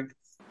addicts, Greg.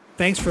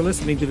 Thanks for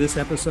listening to this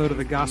episode of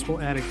the Gospel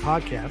Addict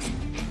Podcast.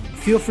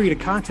 Feel free to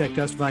contact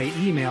us via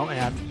email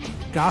at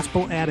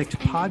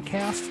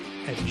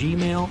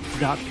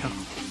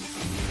gospeladdictpodcast@gmail.com.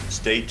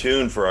 Stay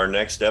tuned for our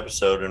next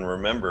episode, and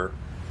remember,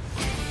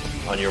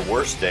 on your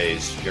worst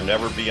days, you're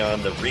never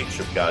beyond the reach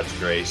of God's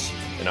grace,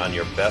 and on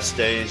your best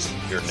days,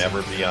 you're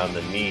never beyond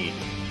the need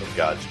of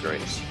God's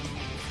grace.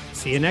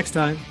 See you next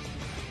time.